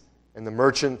kings and the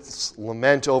merchants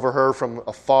lament over her from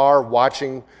afar,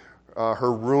 watching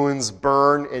her ruins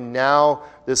burn. And now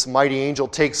this mighty angel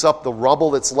takes up the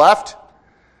rubble that's left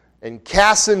and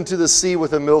casts into the sea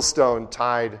with a millstone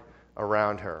tied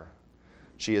around her.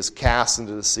 She is cast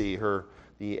into the sea,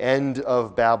 the end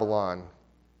of Babylon.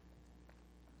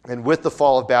 And with the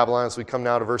fall of Babylon, as we come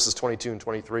now to verses 22 and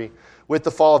 23, with the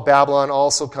fall of Babylon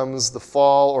also comes the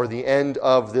fall or the end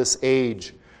of this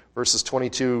age, verses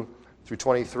 22 through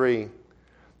 23.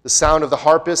 The sound of the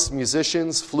harpists,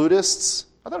 musicians, flutists.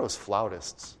 I thought it was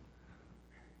flautists.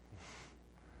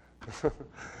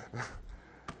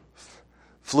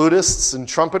 Flutists and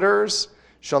trumpeters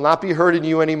shall not be heard in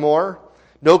you anymore.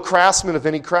 No craftsman of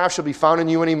any craft shall be found in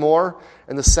you anymore,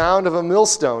 and the sound of a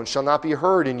millstone shall not be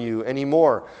heard in you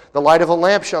anymore. The light of a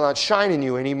lamp shall not shine in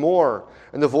you anymore,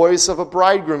 and the voice of a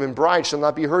bridegroom and bride shall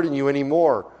not be heard in you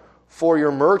anymore. For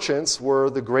your merchants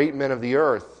were the great men of the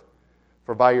earth,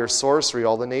 for by your sorcery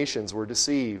all the nations were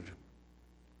deceived.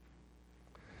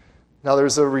 Now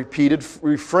there's a repeated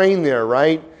refrain there,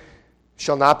 right?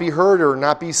 Shall not be heard or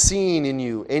not be seen in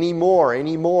you anymore,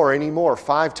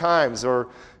 5 times, or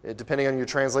depending on your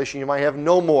translation, you might have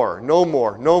no more,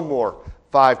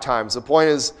 5 times. The point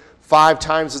is, 5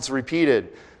 times it's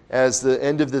repeated as the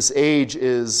end of this age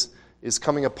is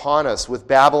coming upon us. With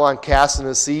Babylon cast in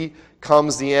the sea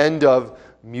comes the end of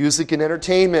music and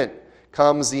entertainment,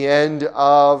 comes the end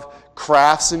of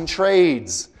crafts and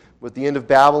trades. With the end of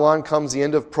Babylon comes the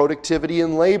end of productivity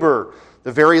and labor.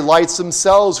 The very lights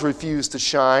themselves refuse to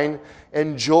shine,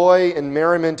 and joy and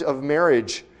merriment of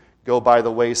marriage go by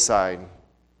the wayside.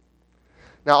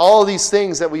 Now, all of these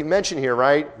things that we mentioned here,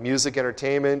 right? Music,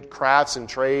 entertainment, crafts and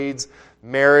trades,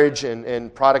 marriage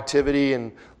and productivity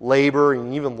and labor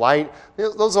and even light,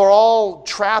 those are all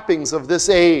trappings of this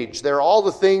age. They're all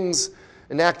the things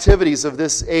and activities of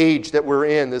this age that we're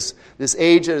in, this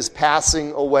age that is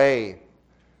passing away.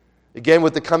 Again,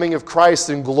 with the coming of Christ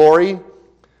in glory,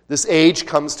 this age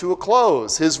comes to a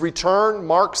close. His return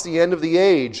marks the end of the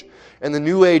age, and the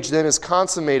new age then is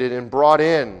consummated and brought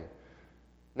in.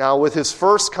 Now, with his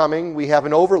first coming, we have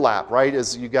an overlap, right?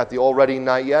 As you got the already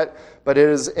not yet, but at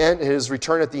his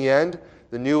return at the end,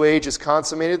 the new age is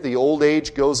consummated, the old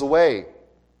age goes away.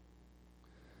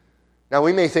 Now,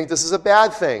 we may think this is a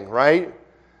bad thing, right?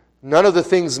 None of the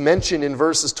things mentioned in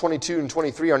verses 22 and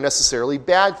 23 are necessarily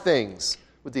bad things,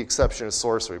 with the exception of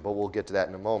sorcery, but we'll get to that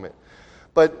in a moment.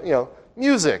 But,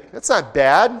 music, that's not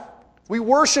bad. We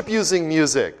worship using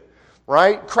music,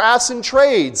 right? Crafts and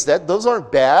trades, those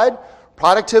aren't bad.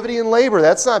 Productivity and labor,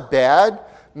 that's not bad.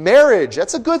 Marriage,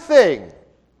 that's a good thing.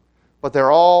 But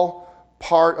they're all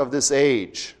part of this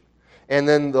age. And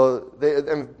then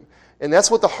and that's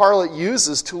what the harlot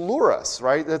uses to lure us,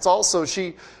 right? That's also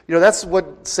that's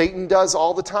what Satan does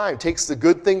all the time. Takes the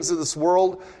good things of this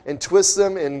world and twists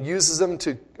them and uses them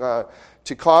to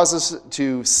cause us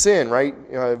to sin, right?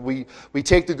 We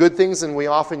take the good things and we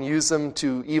often use them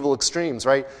to evil extremes,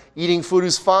 right? Eating food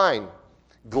is fine.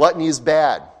 Gluttony is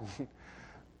bad.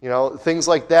 Things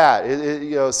like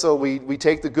that. So we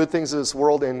take the good things of this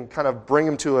world and kind of bring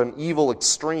them to an evil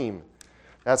extreme.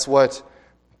 That's what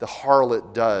the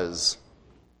harlot does.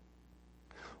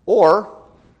 Or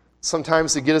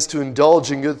sometimes to get us to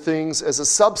indulge in good things as a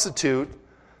substitute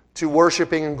to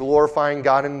worshiping and glorifying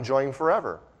God and enjoying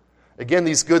forever. Again,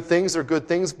 these good things are good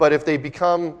things, but if they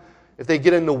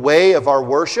get in the way of our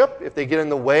worship, if they get in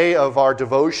the way of our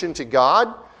devotion to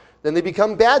God, then they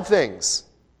become bad things.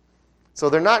 So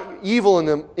they're not evil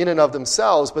in and of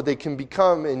themselves, but they can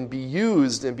become and be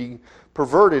used and be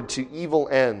perverted to evil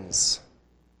ends.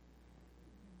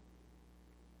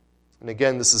 And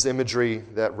again, this is imagery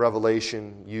that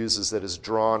Revelation uses that is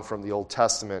drawn from the Old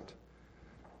Testament.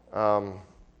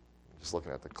 Just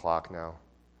looking at the clock now.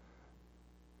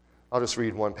 I'll just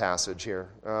read one passage here.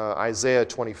 Isaiah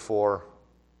 24.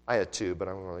 I had two, but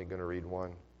I'm only going to read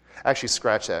one. Actually,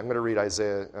 scratch that. I'm going to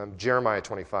read Jeremiah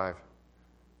 25.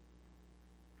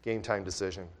 Game time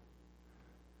decision.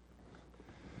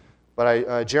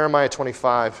 But Jeremiah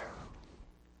 25.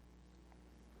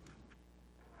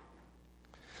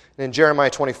 And in Jeremiah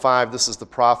 25, this is the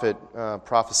prophet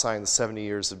prophesying the 70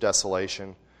 years of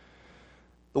desolation.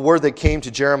 The word that came to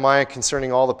Jeremiah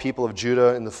concerning all the people of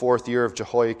Judah in the 4th year of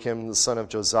Jehoiakim, the son of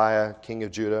Josiah, king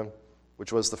of Judah,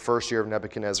 which was the 1st year of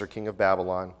Nebuchadnezzar, king of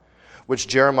Babylon, which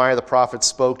Jeremiah the prophet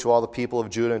spoke to all the people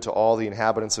of Judah and to all the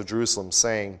inhabitants of Jerusalem,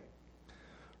 saying,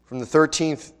 from the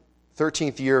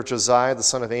 13th year of Josiah, the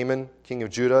son of Amon, king of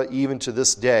Judah, even to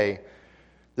this day,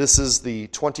 this is the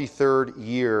 23rd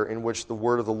year in which the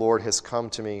word of the Lord has come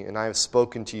to me, and I have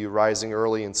spoken to you, rising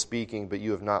early and speaking, but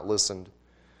you have not listened.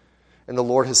 And the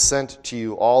Lord has sent to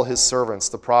you all his servants,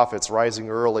 the prophets, rising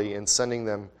early and sending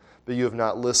them, but you have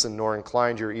not listened nor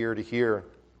inclined your ear to hear.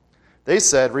 They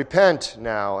said, repent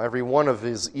now, every one of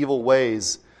his evil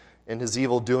ways and his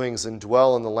evil doings, and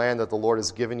dwell in the land that the Lord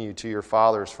has given you to your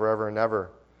fathers forever and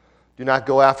ever. Do not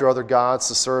go after other gods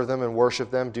to serve them and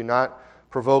worship them. Do not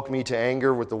provoke me to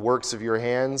anger with the works of your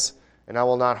hands, and I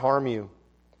will not harm you.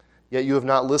 Yet you have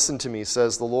not listened to me,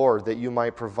 says the Lord, that you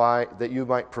might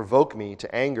provoke me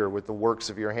to anger with the works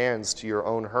of your hands to your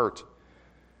own hurt.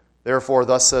 Therefore,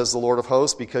 thus says the Lord of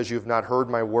hosts, because you have not heard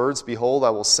my words, behold, I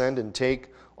will send and take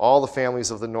all the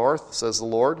families of the north, says the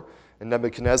Lord, and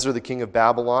Nebuchadnezzar, the king of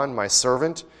Babylon, my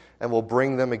servant, and will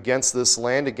bring them against this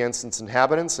land, against its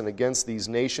inhabitants, and against these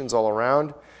nations all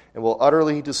around, and will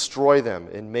utterly destroy them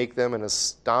and make them an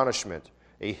astonishment,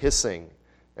 a hissing,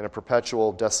 and a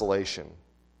perpetual desolation.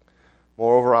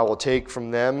 Moreover, I will take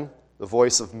from them the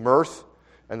voice of mirth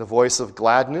and the voice of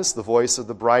gladness, the voice of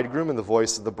the bridegroom and the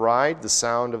voice of the bride, the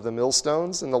sound of the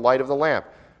millstones and the light of the lamp.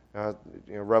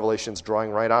 Revelation's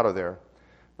drawing right out of there.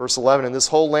 Verse 11, and this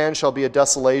whole land shall be a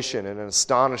desolation and an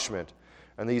astonishment,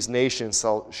 and these nations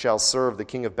shall serve the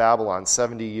king of Babylon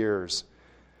 70 years.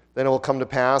 Then it will come to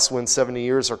pass when 70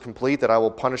 years are complete that I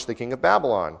will punish the king of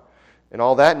Babylon and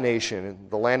all that nation, and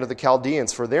the land of the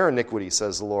Chaldeans, for their iniquity,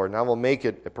 says the Lord, and I will make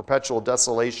it a perpetual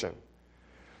desolation.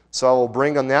 So I will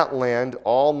bring on that land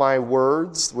all my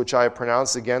words which I have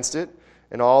pronounced against it,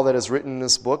 and all that is written in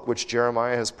this book which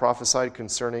Jeremiah has prophesied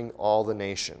concerning all the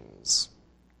nations.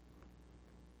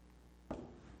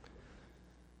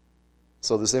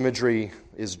 So this imagery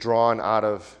is drawn out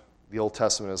of the Old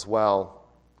Testament as well.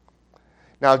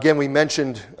 Now again, we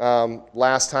mentioned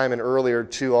last time and earlier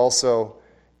too also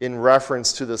in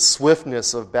reference to the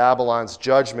swiftness of Babylon's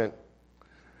judgment.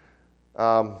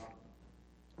 And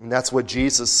that's what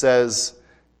Jesus says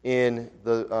in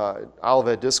the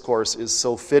Olivet Discourse is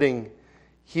so fitting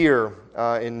here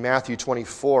in Matthew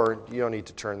 24. You don't need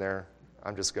to turn there.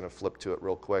 I'm just going to flip to it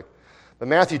real quick. But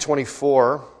Matthew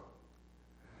 24,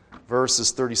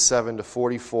 verses 37 to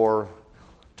 44,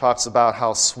 talks about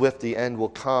how swift the end will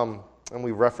come. And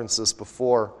we referenced this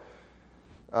before.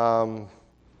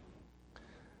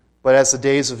 But as the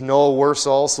days of Noah were,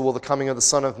 so also will the coming of the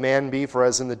Son of Man be. For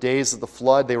as in the days of the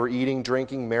flood they were eating,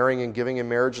 drinking, marrying, and giving in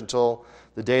marriage until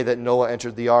the day that Noah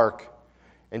entered the ark,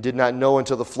 and did not know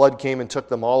until the flood came and took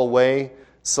them all away,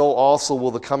 so also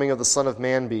will the coming of the Son of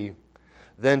Man be.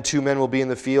 Then 2 men will be in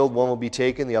the field, one will be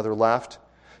taken, the other left.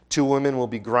 2 women will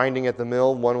be grinding at the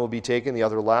mill, one will be taken, the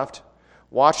other left.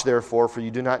 Watch therefore, for you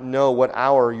do not know what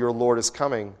hour your Lord is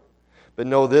coming. But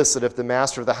know this, that if the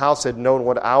master of the house had known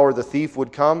what hour the thief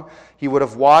would come, he would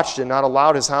have watched and not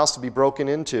allowed his house to be broken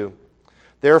into.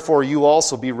 Therefore you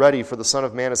also be ready, for the Son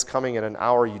of Man is coming at an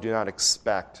hour you do not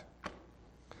expect."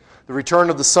 The return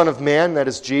of the Son of Man, that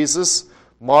is Jesus,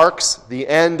 marks the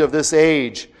end of this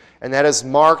age, and that is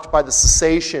marked by the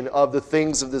cessation of the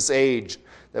things of this age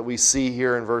that we see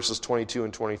here in verses 22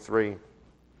 and 23.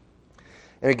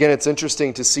 And again, it's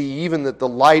interesting to see even that the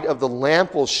light of the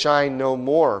lamp will shine no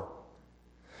more.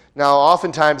 Now,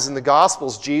 oftentimes in the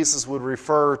Gospels, Jesus would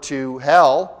refer to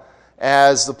hell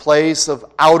as the place of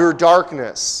outer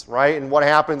darkness, right? And what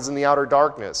happens in the outer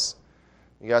darkness?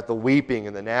 You got the weeping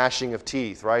and the gnashing of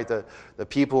teeth, right? The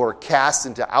people who are cast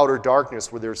into outer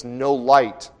darkness where there's no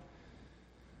light.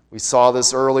 We saw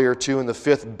this earlier too in the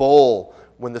fifth bowl.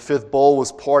 When the fifth bowl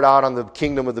was poured out on the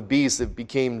kingdom of the beast, it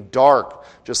became dark,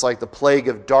 just like the plague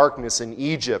of darkness in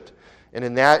Egypt. And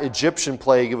in that Egyptian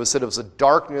plague, it was said it was a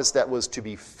darkness that was to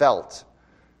be felt.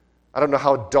 I don't know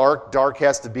how dark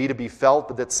has to be felt,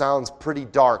 but that sounds pretty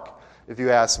dark if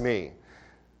you ask me.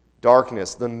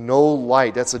 Darkness, the no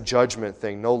light, that's a judgment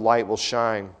thing. No light will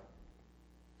shine.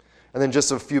 And then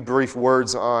just a few brief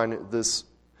words on this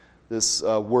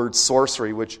word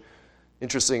sorcery, which,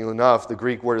 interestingly enough, the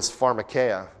Greek word is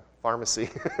pharmakeia, pharmacy,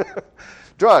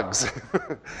 drugs.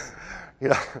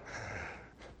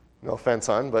 No offense,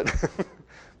 hon, but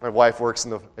my wife works in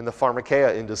the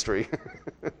pharmakeia industry.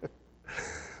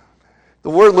 The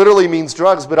word literally means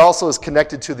drugs, but also is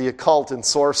connected to the occult and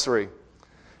sorcery.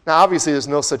 Now, obviously, there's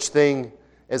no such thing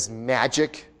as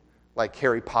magic, like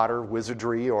Harry Potter,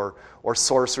 wizardry, or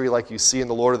sorcery like you see in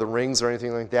The Lord of the Rings or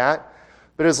anything like that.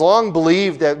 But it is long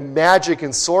believed that magic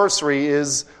and sorcery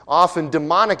is often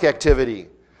demonic activity.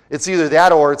 It's either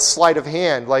that or it's sleight of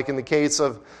hand, like in the case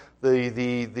of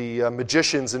the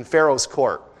magicians in Pharaoh's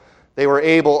court. They were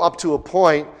able, up to a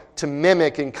point, to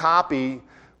mimic and copy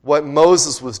what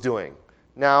Moses was doing.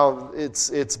 Now,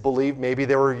 it's believed maybe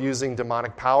they were using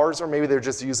demonic powers, or maybe they're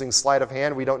just using sleight of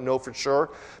hand. We don't know for sure.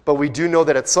 But we do know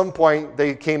that at some point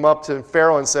they came up to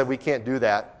Pharaoh and said, "We can't do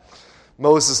that."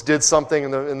 Moses did something,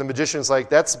 and the magician's like,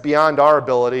 "That's beyond our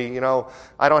ability.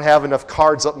 I don't have enough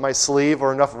cards up my sleeve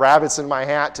or enough rabbits in my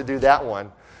hat to do that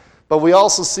one." But we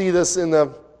also see this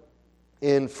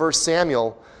in 1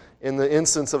 Samuel, in the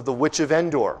instance of the witch of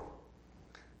Endor.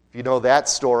 If you know that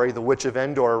story, the witch of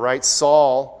Endor, right?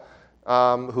 Saul,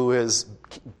 who has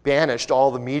banished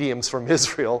all the mediums from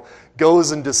Israel,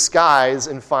 goes in disguise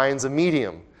and finds a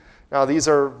medium. Now, these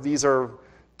are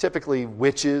typically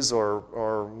witches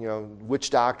or witch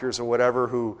doctors or whatever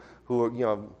who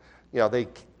they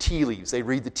tea leaves. They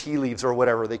read the tea leaves or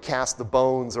whatever. They cast the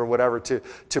bones or whatever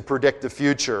to predict the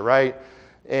future, right?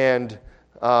 And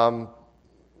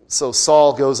so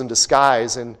Saul goes in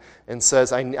disguise and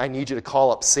says, I need you to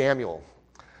call up Samuel.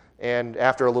 And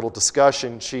after a little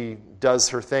discussion, she does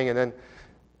her thing, and then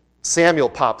Samuel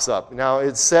pops up. Now,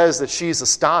 it says that she's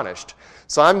astonished.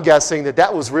 So I'm guessing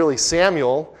that was really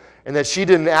Samuel, and that she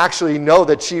didn't actually know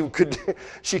that she could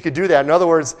do that. In other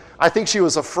words, I think she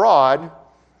was a fraud,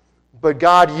 but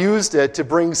God used it to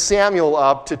bring Samuel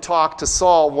up to talk to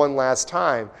Saul one last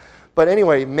time. But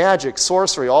anyway, magic,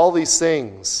 sorcery, all these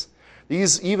things,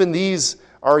 these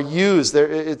are used.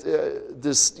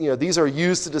 These are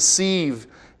used to deceive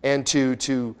and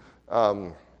to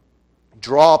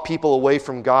draw people away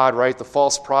from God, right? The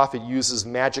false prophet uses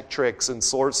magic tricks and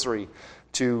sorcery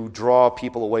to draw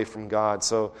people away from God.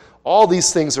 So all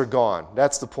these things are gone.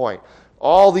 That's the point.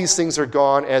 All these things are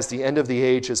gone as the end of the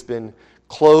age has been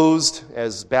closed,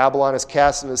 as Babylon is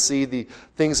cast into the sea. The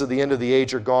things of the end of the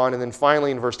age are gone. And then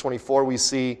finally in verse 24 we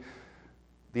see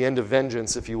the end of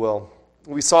vengeance, if you will.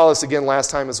 We saw this again last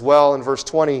time as well in verse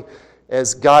 20,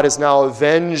 as God has now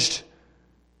avenged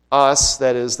us,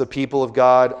 that is the people of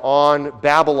God, on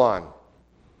Babylon.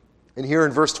 And here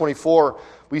in verse 24,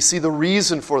 we see the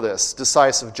reason for this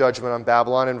decisive judgment on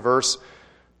Babylon in verse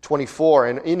 24.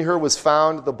 "And in her was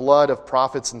found the blood of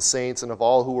prophets and saints and of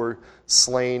all who were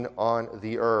slain on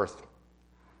the earth."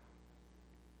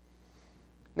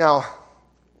 Now,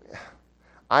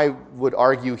 I would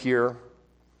argue here,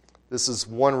 this is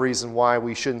one reason why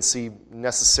we shouldn't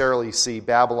necessarily see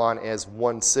Babylon as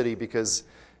one city, because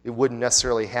it wouldn't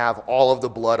necessarily have all of the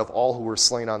blood of all who were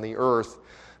slain on the earth,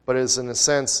 but is in a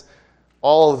sense,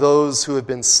 all of those who have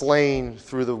been slain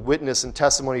through the witness and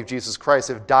testimony of Jesus Christ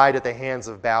have died at the hands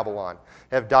of Babylon,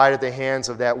 have died at the hands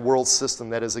of that world system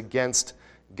that is against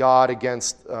God,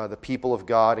 against the people of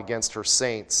God, against her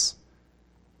saints.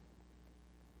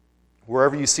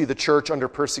 Wherever you see the church under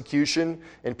persecution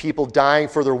and people dying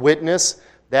for their witness,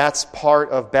 That's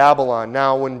part of Babylon.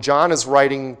 Now, when John is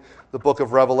writing the book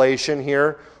of Revelation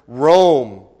here,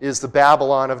 Rome is the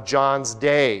Babylon of John's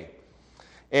day.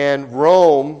 And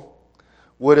Rome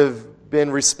would have been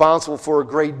responsible for a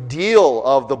great deal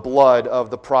of the blood of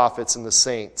the prophets and the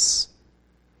saints.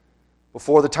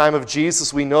 Before the time of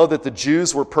Jesus, we know that the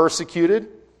Jews were persecuted.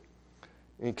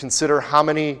 And consider how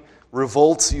many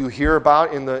revolts you hear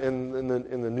about in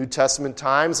the New Testament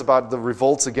times, about the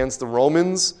revolts against the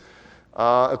Romans.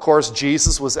 Of course,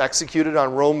 Jesus was executed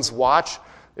on Rome's watch.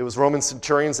 It was Roman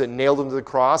centurions that nailed him to the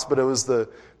cross, but it was the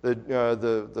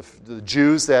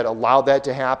Jews that allowed that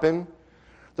to happen.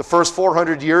 The first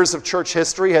 400 years of church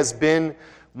history has been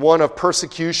one of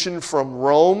persecution from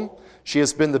Rome. She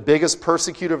has been the biggest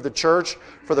persecutor of the church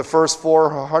for the first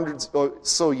 400 or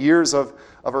so years of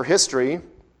her history.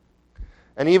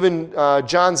 And even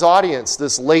John's audience,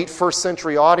 this late first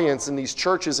century audience in these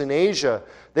churches in Asia,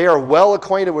 they are well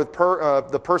acquainted with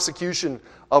the persecution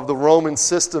of the Roman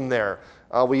system there.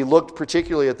 We looked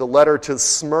particularly at the letter to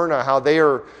Smyrna, how they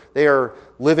are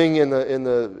living in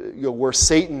the where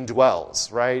Satan dwells,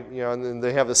 right? And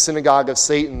they have the synagogue of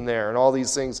Satan there, and all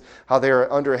these things, how they are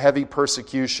under heavy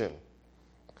persecution.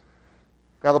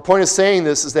 Now, the point of saying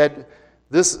this is that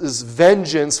this is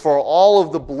vengeance for all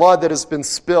of the blood that has been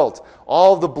spilt,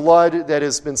 all of the blood that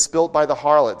has been spilt by the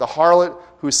harlot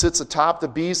who sits atop the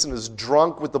beast and is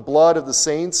drunk with the blood of the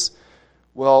saints.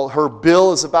 Well, her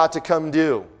bill is about to come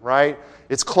due, right?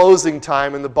 It's closing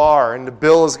time in the bar, and the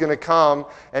bill is going to come,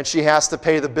 and she has to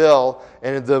pay the bill,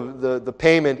 and the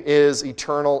payment is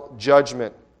eternal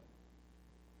judgment.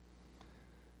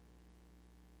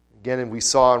 Again, and we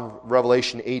saw in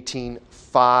Revelation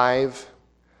 18:5,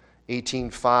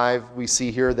 we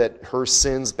see here that her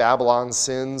sins, Babylon's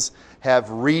sins, have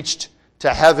reached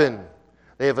to heaven.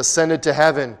 They have ascended to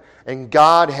heaven, and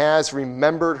God has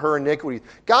remembered her iniquity.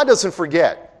 God doesn't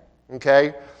forget,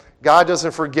 okay? God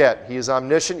doesn't forget. He is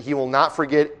omniscient. He will not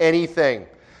forget anything.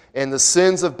 And the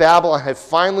sins of Babylon have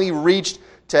finally reached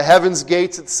to heaven's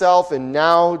gates itself, and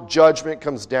now judgment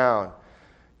comes down.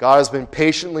 God has been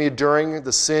patiently enduring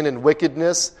the sin and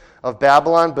wickedness of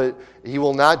Babylon, but he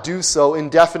will not do so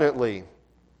indefinitely.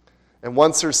 And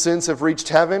once her sins have reached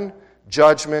heaven,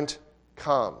 judgment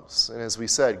comes. And as we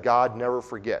said, God never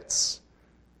forgets.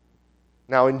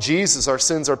 Now in Jesus, our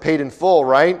sins are paid in full,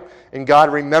 right? And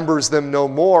God remembers them no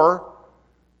more.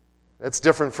 That's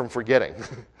different from forgetting.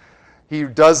 He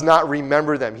does not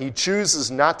remember them. He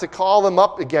chooses not to call them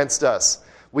up against us.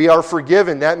 We are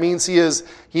forgiven. That means He is,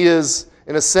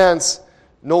 in a sense,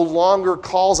 no longer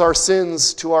calls our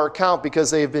sins to our account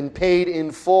because they have been paid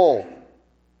in full.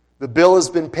 The bill has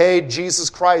been paid. Jesus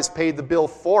Christ paid the bill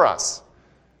for us.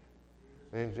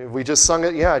 And we just sung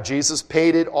it, yeah, Jesus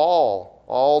paid it all.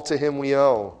 All to Him we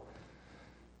owe.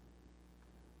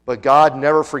 But God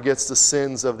never forgets the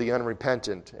sins of the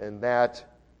unrepentant, and that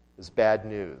is bad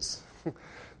news.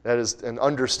 That is an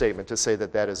understatement to say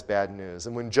that is bad news.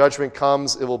 And when judgment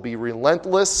comes, it will be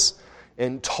relentless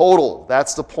and total.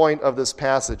 That's the point of this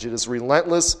passage. It is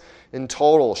relentless and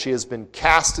total. She has been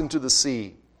cast into the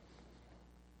sea.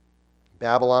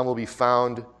 Babylon will be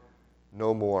found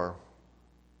no more.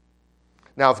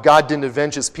 Now, if God didn't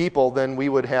avenge His people, then we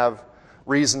would have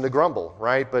reason to grumble,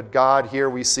 right? But God, here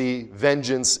we see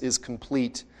vengeance is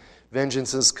complete.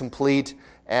 Vengeance is complete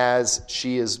as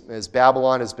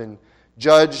Babylon has been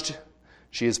judged,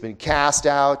 she has been cast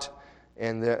out,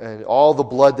 and all the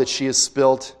blood that she has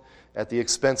spilt at the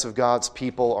expense of God's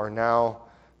people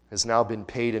has now been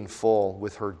paid in full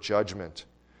with her judgment.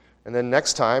 And then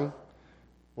next time,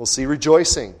 we'll see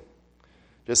rejoicing.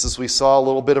 Just as we saw a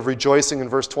little bit of rejoicing in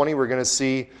verse 20, we're going to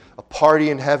see a party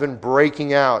in heaven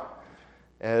breaking out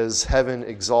as heaven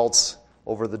exalts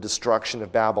over the destruction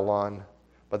of Babylon.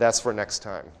 But that's for next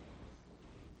time.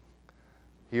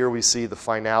 Here we see the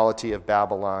finality of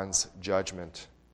Babylon's judgment.